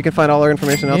sticker. You can find all our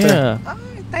information out there. All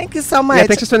right, thank you so much. Yeah,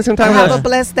 thanks for spending some time with us. Have a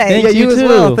blessed day. You as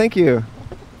well. Thank you.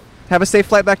 Have a safe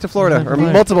flight back to Florida, or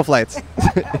multiple flights.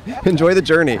 Enjoy the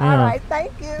journey. All right,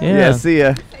 thank you. Yeah, see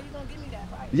ya.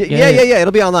 Yeah.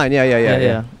 It'll be online.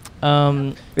 Yeah.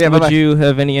 Would you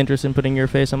have any interest in putting your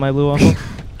face on my blue waffle?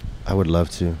 I would love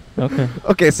to.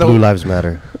 Okay, so Blue Lives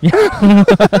Matter. Blue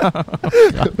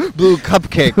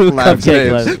Cupcake Lives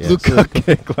Matter. Blue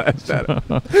Cupcake Lives Matter.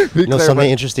 You know, something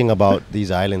interesting about these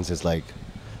islands is like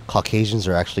Caucasians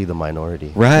are actually the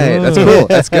minority. Right. That's cool.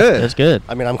 That's good. That's good.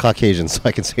 I mean, I'm Caucasian, so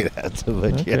I can say that.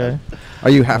 But yeah. Are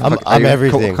you half? I'm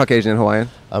everything. Caucasian and Hawaiian.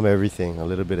 I'm everything. A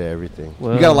little bit of everything.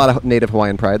 You got a lot of native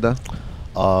Hawaiian pride, though.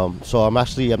 So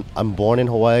I'm born in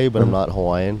Hawaii, but I'm not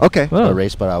Hawaiian. Okay.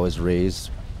 But I was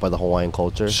raised by the Hawaiian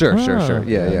culture. Sure.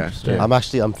 Yeah.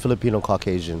 I'm Filipino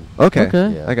Caucasian. Okay.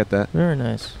 Yeah. I got that. Very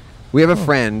nice. We have a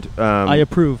friend. I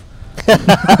approve.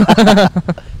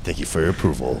 Thank you for your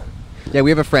approval. Yeah, we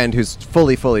have a friend who's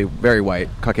fully, very white,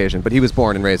 Caucasian, but he was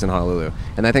born and raised in Honolulu.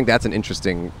 And I think that's an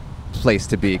interesting place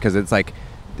to be because it's like,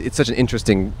 it's such an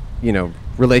interesting,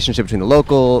 relationship between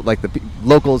the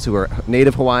locals who are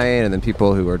native Hawaiian and then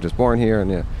people who are just born here. And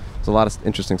yeah, there's a lot of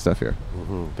interesting stuff here.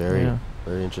 Mm-hmm. Very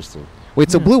interesting. Wait,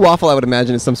 so blue waffle, I would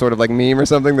imagine, is some sort of like meme or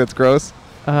something that's gross?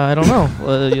 I don't know.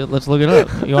 Let's look it up.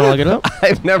 You want to look it up?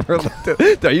 I've never looked at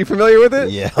it. Are you familiar with it?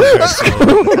 Yeah.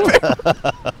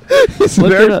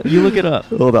 Look it up. You look it up.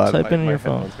 Hold on. Type in your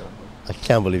phone. I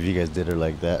can't believe you guys did it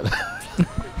like that.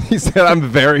 He said, I'm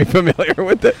very familiar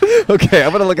with it. Okay,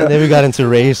 I'm going to look at it. Then we got into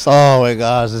race. Oh, my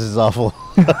gosh, this is awful.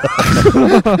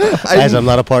 Guys, I'm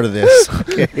not a part of this.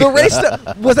 Okay. The race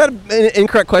stuff, was that an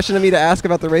incorrect question of me to ask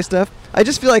about the race stuff? I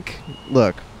just feel like,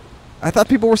 look, I thought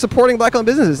people were supporting black-owned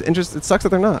businesses. It sucks that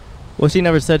they're not. Well, she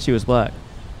never said she was black.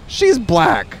 She's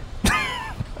black.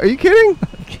 Are you kidding?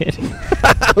 I'm kidding.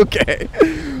 Okay.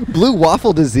 Blue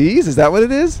waffle disease? Is that what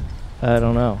it is? I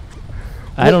don't know.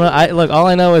 Look, all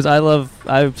I know is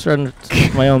I've started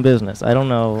my own business. I don't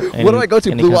know. What do I go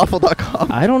to?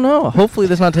 BlueWaffle.com? I don't know. Hopefully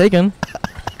that's not taken.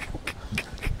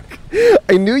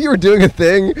 I knew you were doing a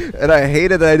thing, and I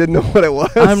hated that I didn't know what it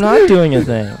was. I'm not doing a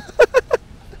thing.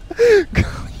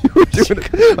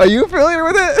 Are you familiar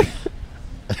with it?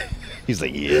 He's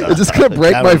like, yeah. It's just gonna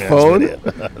break my phone.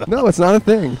 No, it's not a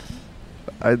thing.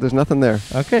 There's nothing there.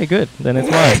 Okay, good. Then it's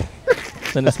mine.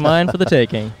 Then it's mine for the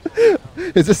taking.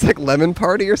 Is this like Lemon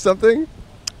Party or something?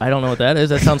 I don't know what that is.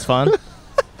 That sounds fun.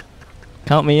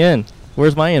 Count me in.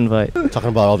 Where's my invite? Talking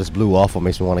about all this blue waffle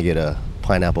makes me want to get a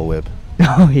pineapple whip.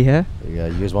 Oh, yeah? Yeah,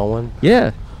 you guys want one?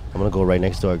 Yeah. I'm going to go right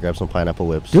next door and grab some pineapple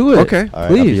whips. Do it. Okay. All right,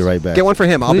 please. I'll be right back. Get one for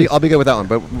him. I'll be good with that one,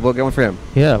 but we'll get one for him.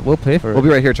 Yeah, we'll pay for it. We'll be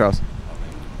right here, Charles.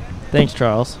 Thanks,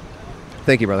 Charles.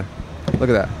 Thank you, brother. Look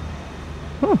at that.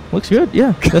 Oh, looks good.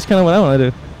 Yeah, that's kind of what I want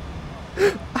to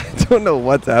do. I don't know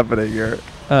what's happening here.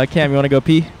 Cam, you want to go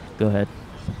pee? Go ahead.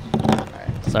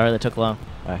 Sorry that took long.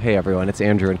 Hey, everyone. It's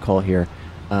Andrew and Cole here.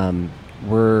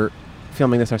 We're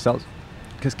filming this ourselves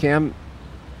because Cam,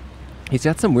 he's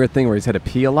got some weird thing where he's had to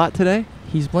pee a lot today.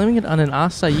 He's blaming it on an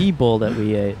acai bowl that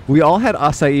we ate. We all had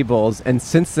acai bowls, and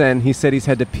since then, he said he's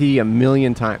had to pee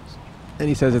 1,000,000 times. And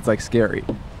he says it's, like, scary.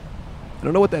 I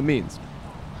don't know what that means.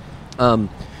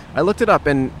 I looked it up,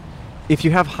 and if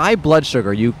you have high blood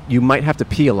sugar, you might have to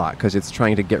pee a lot because it's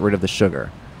trying to get rid of the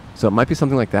sugar. So it might be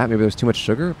something like that. Maybe there's too much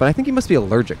sugar. But I think he must be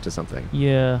allergic to something.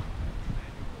 Yeah.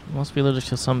 Must be allergic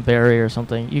to some berry or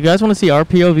something. You guys want to see our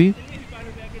POV?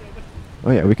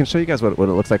 Oh, yeah. We can show you guys what it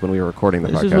looks like when we were recording the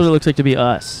podcast. This is what it looks like to be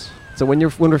us. So when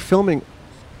we're filming...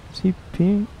 Is he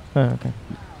peeing? Oh, okay.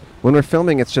 When we're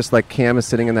filming, it's just like Cam is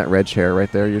sitting in that red chair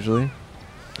right there usually.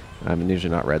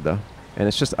 Usually not red, though. And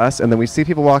it's just us. And then we see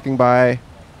people walking by.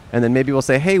 And then maybe we'll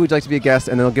say, hey, would you like to be a guest?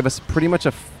 And they'll give us pretty much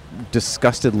a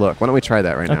disgusted look. Why don't we try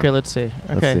that right now? Okay, let's see.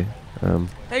 Okay. Let's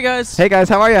see. Hey, guys. Hey, guys.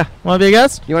 How are you? Want to be a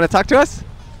guest? You want to talk to us?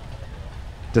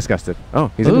 Disgusted.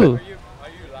 Oh, he's Ooh. in it.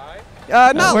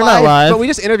 Not we're live, not live. but we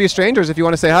just interview strangers if you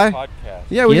want to say hi. Podcast.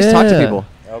 Yeah, we just talk to people.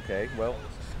 Okay, well,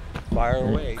 fire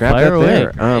away. Grab Fire that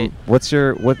away. there. What's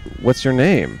your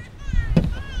name?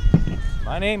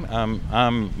 My name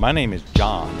is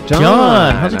John.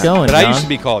 John, how's it going, But John? I used to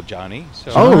be called Johnny.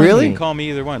 So Oh, really? You can call me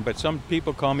either one, but some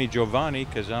people call me Giovanni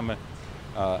because I'm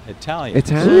Italian.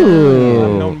 Italian.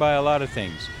 I'm known by a lot of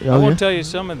things. Oh, I won't yeah? tell you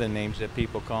some of the names that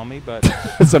people call me, but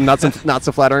some not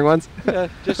so flattering ones.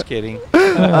 just kidding.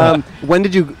 When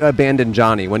did you abandon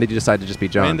Johnny? When did you decide to just be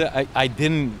John? And I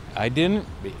didn't.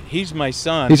 He's my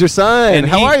son. He's your son. And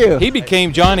How are you? He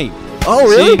became Johnny. Oh,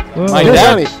 really? See, my Who's dad,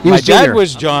 Johnny? He my was dad Junior.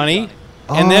 was Johnny,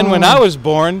 and then when I was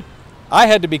born, I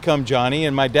had to become Johnny,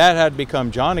 and my dad had to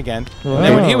become John again. Wow. And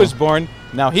then when he was born,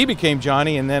 now he became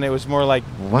Johnny, and then it was more like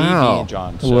me being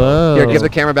John. So Whoa. Here, give the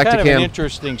camera back kind to of Cam. an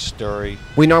interesting story.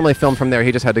 We normally film from there.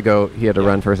 He just had to go. He had to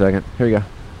run for a second. Here you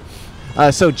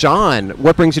go. So, John,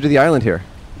 what brings you to the island here?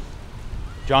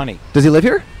 Johnny. Does he live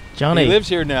here? Johnny. He lives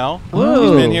here now. Whoa.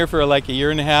 He's been here for like a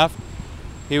year and a half.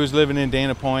 He was living in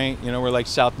Dana Point. You know, we're like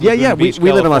South Laguna Beach,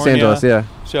 we live in Los California. Angeles, yeah.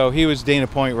 So he was Dana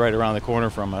Point right around the corner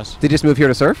from us. Did he just move here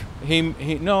to surf? He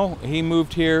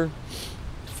moved here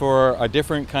for a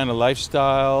different kind of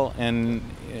lifestyle, and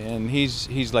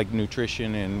he's like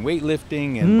nutrition and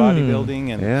weightlifting and bodybuilding,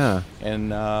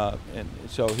 and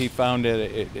so he found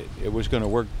it was going to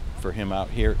work for him out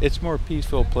here. It's more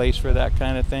peaceful place for that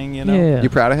kind of thing, you know. Yeah. You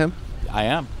proud of him? I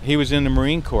am. He was in the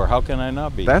Marine Corps. How can I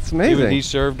not be? That's amazing. He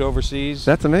served overseas.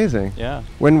 That's amazing. Yeah.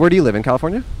 Where do you live, in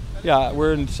California? Yeah,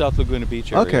 we're in South Laguna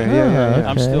Beach area. Okay, yeah.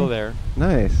 I'm still there.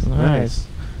 Nice.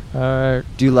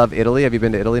 Do you love Italy? Have you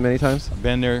been to Italy many times? I've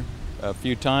been there a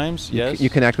few times, yes. You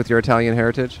connect with your Italian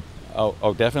heritage?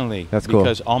 Oh, definitely. That's cool.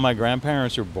 Because all my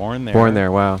grandparents were born there. Born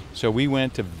there, wow. So we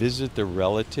went to visit the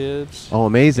relatives. Oh,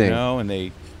 amazing. You know, and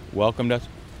they welcomed us.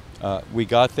 We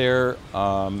got there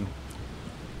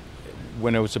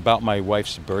when it was about my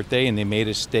wife's birthday, and they made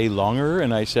us stay longer.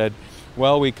 And I said,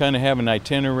 well, we kind of have an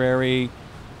itinerary.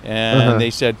 And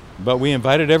they said, but we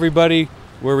invited everybody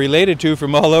we're related to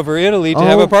from all over Italy to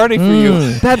have a party for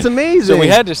you. That's amazing. So we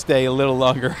had to stay a little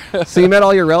longer. So you met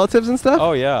all your relatives and stuff?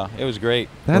 Oh, yeah. It was great.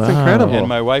 That's incredible. And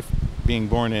my wife being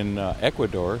born in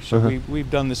Ecuador, so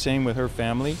we've done the same with her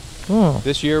family. Oh.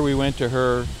 This year we went to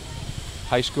her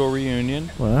high school reunion.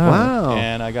 Wow.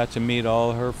 And I got to meet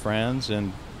all her friends,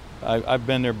 and I've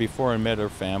been there before and met her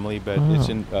family, but it's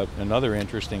another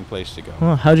interesting place to go.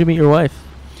 Oh, how'd you meet your wife?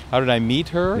 How did I meet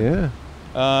her? Yeah.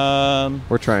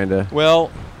 We're trying to...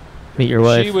 Well... Meet your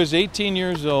wife. She was 18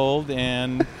 years old,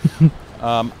 and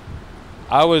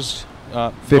I was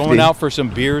going out for some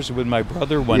beers with my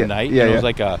brother one night. Yeah, It was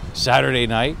like a Saturday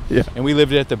night. Yeah. And we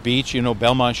lived at the beach,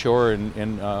 Belmont Shore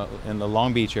in the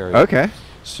Long Beach area. Okay.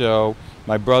 So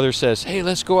my brother says, hey,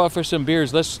 let's go out for some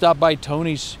beers. Let's stop by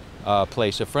Tony's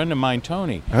place, a friend of mine,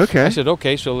 Tony. Okay. I said,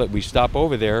 okay, so we stop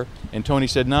over there. And Tony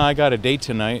said, no, I got a date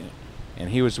tonight. and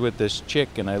he was with this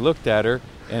chick, and I looked at her,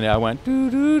 and I went,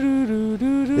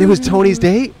 doo-doo-doo-doo-doo-doo. It was Tony's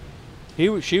date?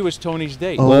 She was Tony's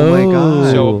date. Oh, my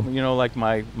God. So, like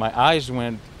my eyes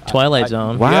went... Twilight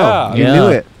Zone. Wow. Yeah. You knew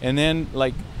it. And then,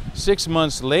 6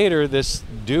 months later, this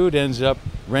dude ends up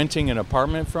renting an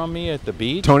apartment from me at the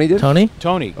beach. Tony did? Tony?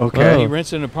 Okay. He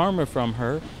rents an apartment from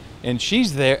her, and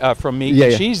she's there, from me, Yeah,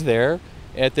 and yeah. she's there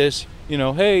at this,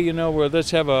 hey,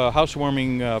 let's have a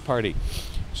housewarming party.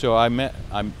 So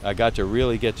I got to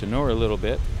really get to know her a little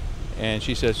bit, and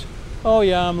she says, oh,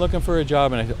 yeah, I'm looking for a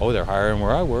job. And I said, oh, they're hiring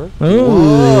where I work.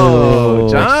 Whoa,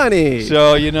 Johnny.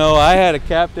 So, I had a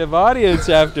captive audience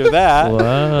after that.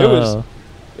 Wow.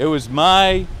 It was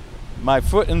my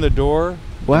foot in the door.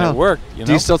 Wow. And it worked.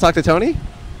 Do you still talk to Tony?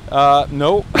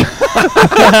 No.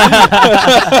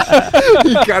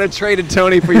 You kind of traded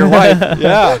Tony for your wife.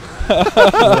 Yeah.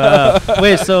 Wow.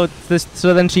 Wait, so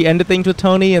then she ended things with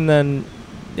Tony, and then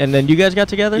you guys got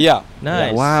together? Yeah.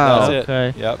 Nice. Wow. That's it.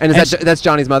 Okay. Yep. And that's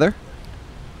Johnny's mother?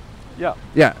 Yeah.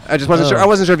 Yeah. I just wasn't sure. I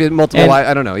wasn't sure if you had multiple wives.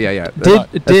 I don't know. Yeah.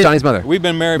 That's Johnny's mother. We've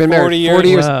been married 40 years. 40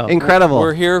 years. Wow. Incredible.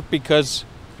 We're here because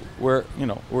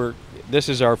this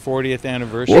is our 40th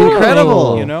anniversary. Whoa.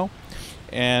 Incredible.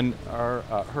 And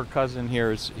her cousin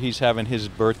here he's having his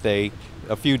birthday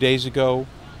a few days ago,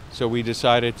 so we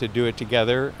decided to do it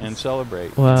together and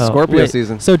celebrate. Wow. Scorpio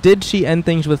season. So did she end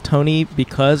things with Tony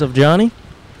because of Johnny?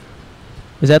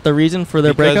 Is that the reason for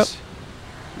their breakup?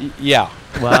 Yeah.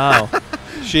 Wow.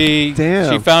 She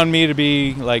found me to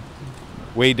be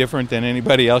way different than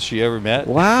anybody else she ever met.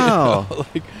 Wow.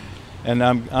 And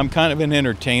I'm kind of an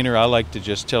entertainer. I like to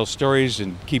just tell stories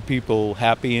and keep people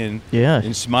happy and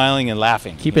smiling and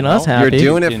laughing. Keeping us happy.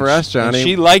 You're doing it for us, Johnny. And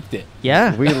she liked it.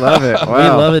 Yeah. We love it. Wow. We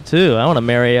love it too. I want to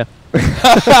marry you.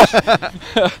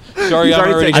 Sorry,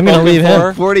 I'm going to leave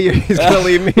him. 40 years. He's going to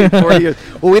leave me in 40 years.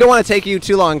 Well, we don't want to take you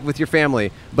too long with your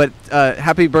family, but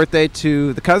happy birthday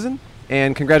to the cousin,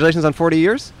 and congratulations on 40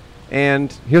 years.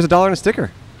 And here's $1 and a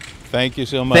sticker. Thank you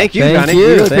so much. Thank you, Johnny. We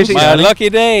really appreciate My lucky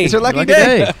day. It's your lucky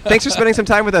day. Thanks for spending some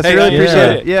time with us. Hey, we really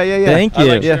appreciate it. Yeah. Thank you. I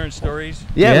like sharing stories.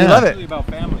 Yeah, we love it. It's about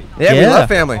family. Yeah, we love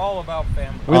family. It's all about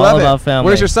family. We love it. All about family.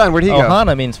 Where's your son? Where'd he go?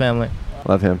 Ohana means family.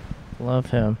 Love him. Love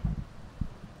him.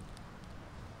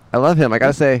 I love him. I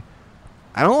gotta say,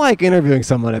 I don't like interviewing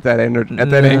someone at that angle.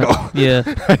 Yeah.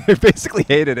 I basically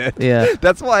hated it. Yeah.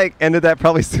 That's why I ended that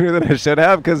probably sooner than I should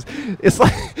have, because it's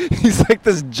like he's like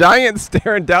this giant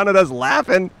staring down at us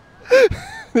laughing.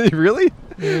 Really?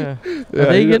 Yeah. Are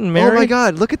they getting married? Oh my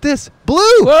God! Look at this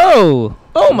blue. Whoa!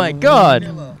 Oh my God!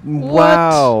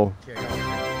 Wow!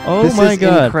 Oh this my is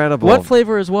God! Incredible. What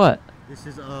flavor is what? This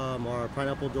is our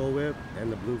pineapple Dole Whip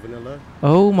and the blue vanilla.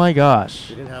 Oh my gosh!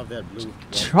 We didn't have that blue.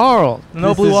 Charles,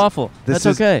 no blue waffle. That's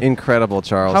okay. Incredible,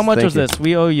 Charles. How much was this?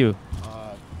 We owe you.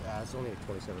 It's only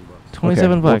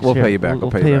 $27. $27. We'll pay you back.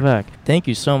 We'll pay you back. Thank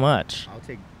you so much. I'll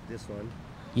take this one.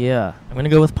 Yeah, I'm gonna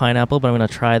go with pineapple, but I'm gonna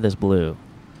try this blue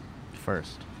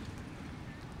first.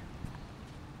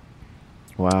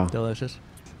 Wow. Delicious.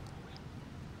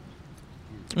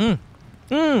 Eat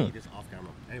this off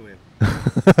camera. Anyway, you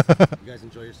guys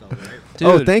enjoy yourselves, right? Dude,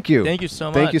 oh, thank you. Thank you so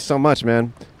much. Thank you so much,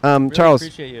 man. Really Charles,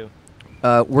 appreciate you.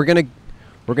 We're gonna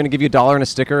give you $1 and a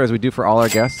sticker as we do for all our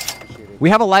guests. We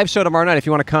have a live show tomorrow night if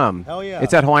you want to come. Hell yeah.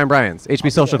 It's at Hawaiian Brian's, HB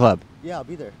Social Club. Yeah, I'll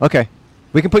be there. Okay.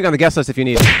 We can put you on the guest list if you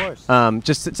need. Of course.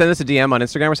 Just send us a DM on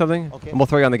Instagram or something, okay. and we'll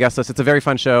throw you on the guest list. It's a very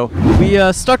fun show.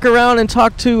 We stuck around and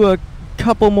talked to a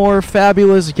couple more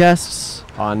fabulous guests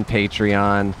on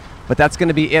Patreon, but that's going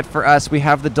to be it for us. We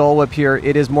have the Dole Whip here.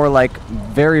 It is more like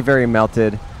very, very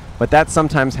melted, but that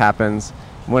sometimes happens.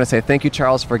 I want to say thank you,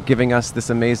 Charles, for giving us this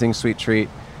amazing sweet treat,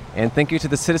 and thank you to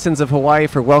the citizens of Hawaii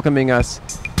for welcoming us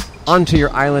onto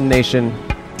your island nation.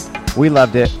 We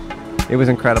loved it. It was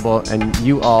incredible, and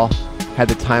you all had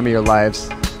the time of your lives.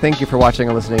 Thank you for watching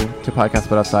and listening to Podcast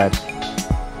But Outside.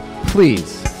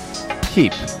 Please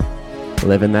keep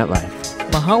living that life.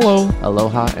 Mahalo.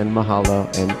 Aloha and mahalo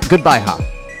and goodbye, ha.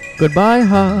 Goodbye,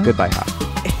 ha. Goodbye, ha.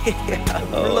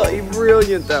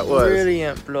 Brilliant that was.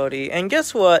 Brilliant, bloody. And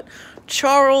guess what?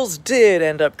 Charles did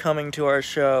end up coming to our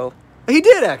show. He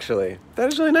did, actually. That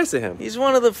was really nice of him. He's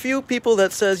one of the few people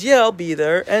that says, yeah, I'll be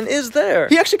there, and is there.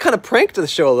 He actually kind of pranked the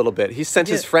show a little bit. He sent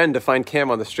his friend to find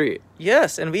Cam on the street.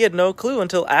 Yes, and we had no clue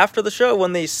until after the show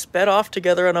when they sped off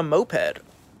together on a moped.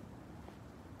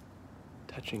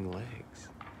 Touching legs.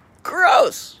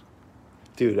 Gross!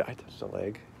 Dude, I touched a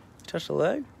leg. You touched a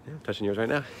leg? Yeah, I'm touching yours right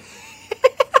now.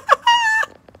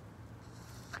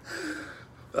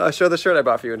 Show the shirt I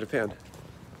bought for you in Japan.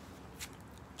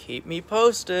 Keep me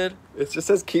posted. It just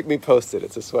says keep me posted.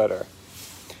 It's a sweater.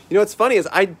 You know what's funny is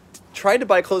I tried to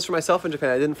buy clothes for myself in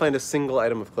Japan. I didn't find a single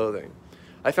item of clothing.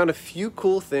 I found a few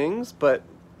cool things, but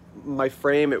my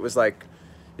frame, it was like,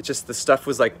 it just, the stuff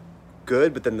was like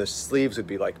good, but then the sleeves would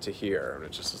be like to here, and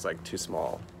it just was like too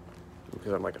small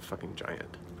because I'm like a fucking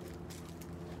giant.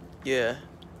 Yeah.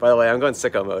 By the way, I'm going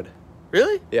sicko mode.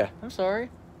 Really? Yeah. I'm sorry.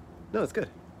 No, it's good.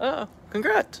 Oh,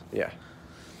 congrats. Yeah.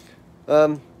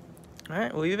 All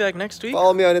right, we'll be back next week.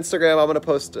 Follow me on Instagram. I'm going to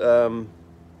post the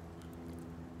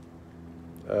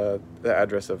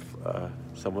address of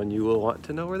someone you will want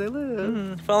to know where they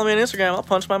live. Follow me on Instagram. I'll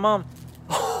punch my mom.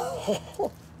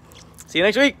 See you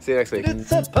next week. See you next week.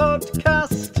 It's a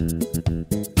podcast,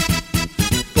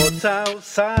 but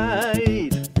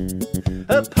outside.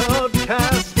 A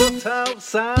podcast, but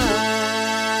outside.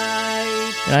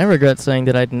 And I regret saying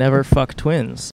that I'd never fuck twins.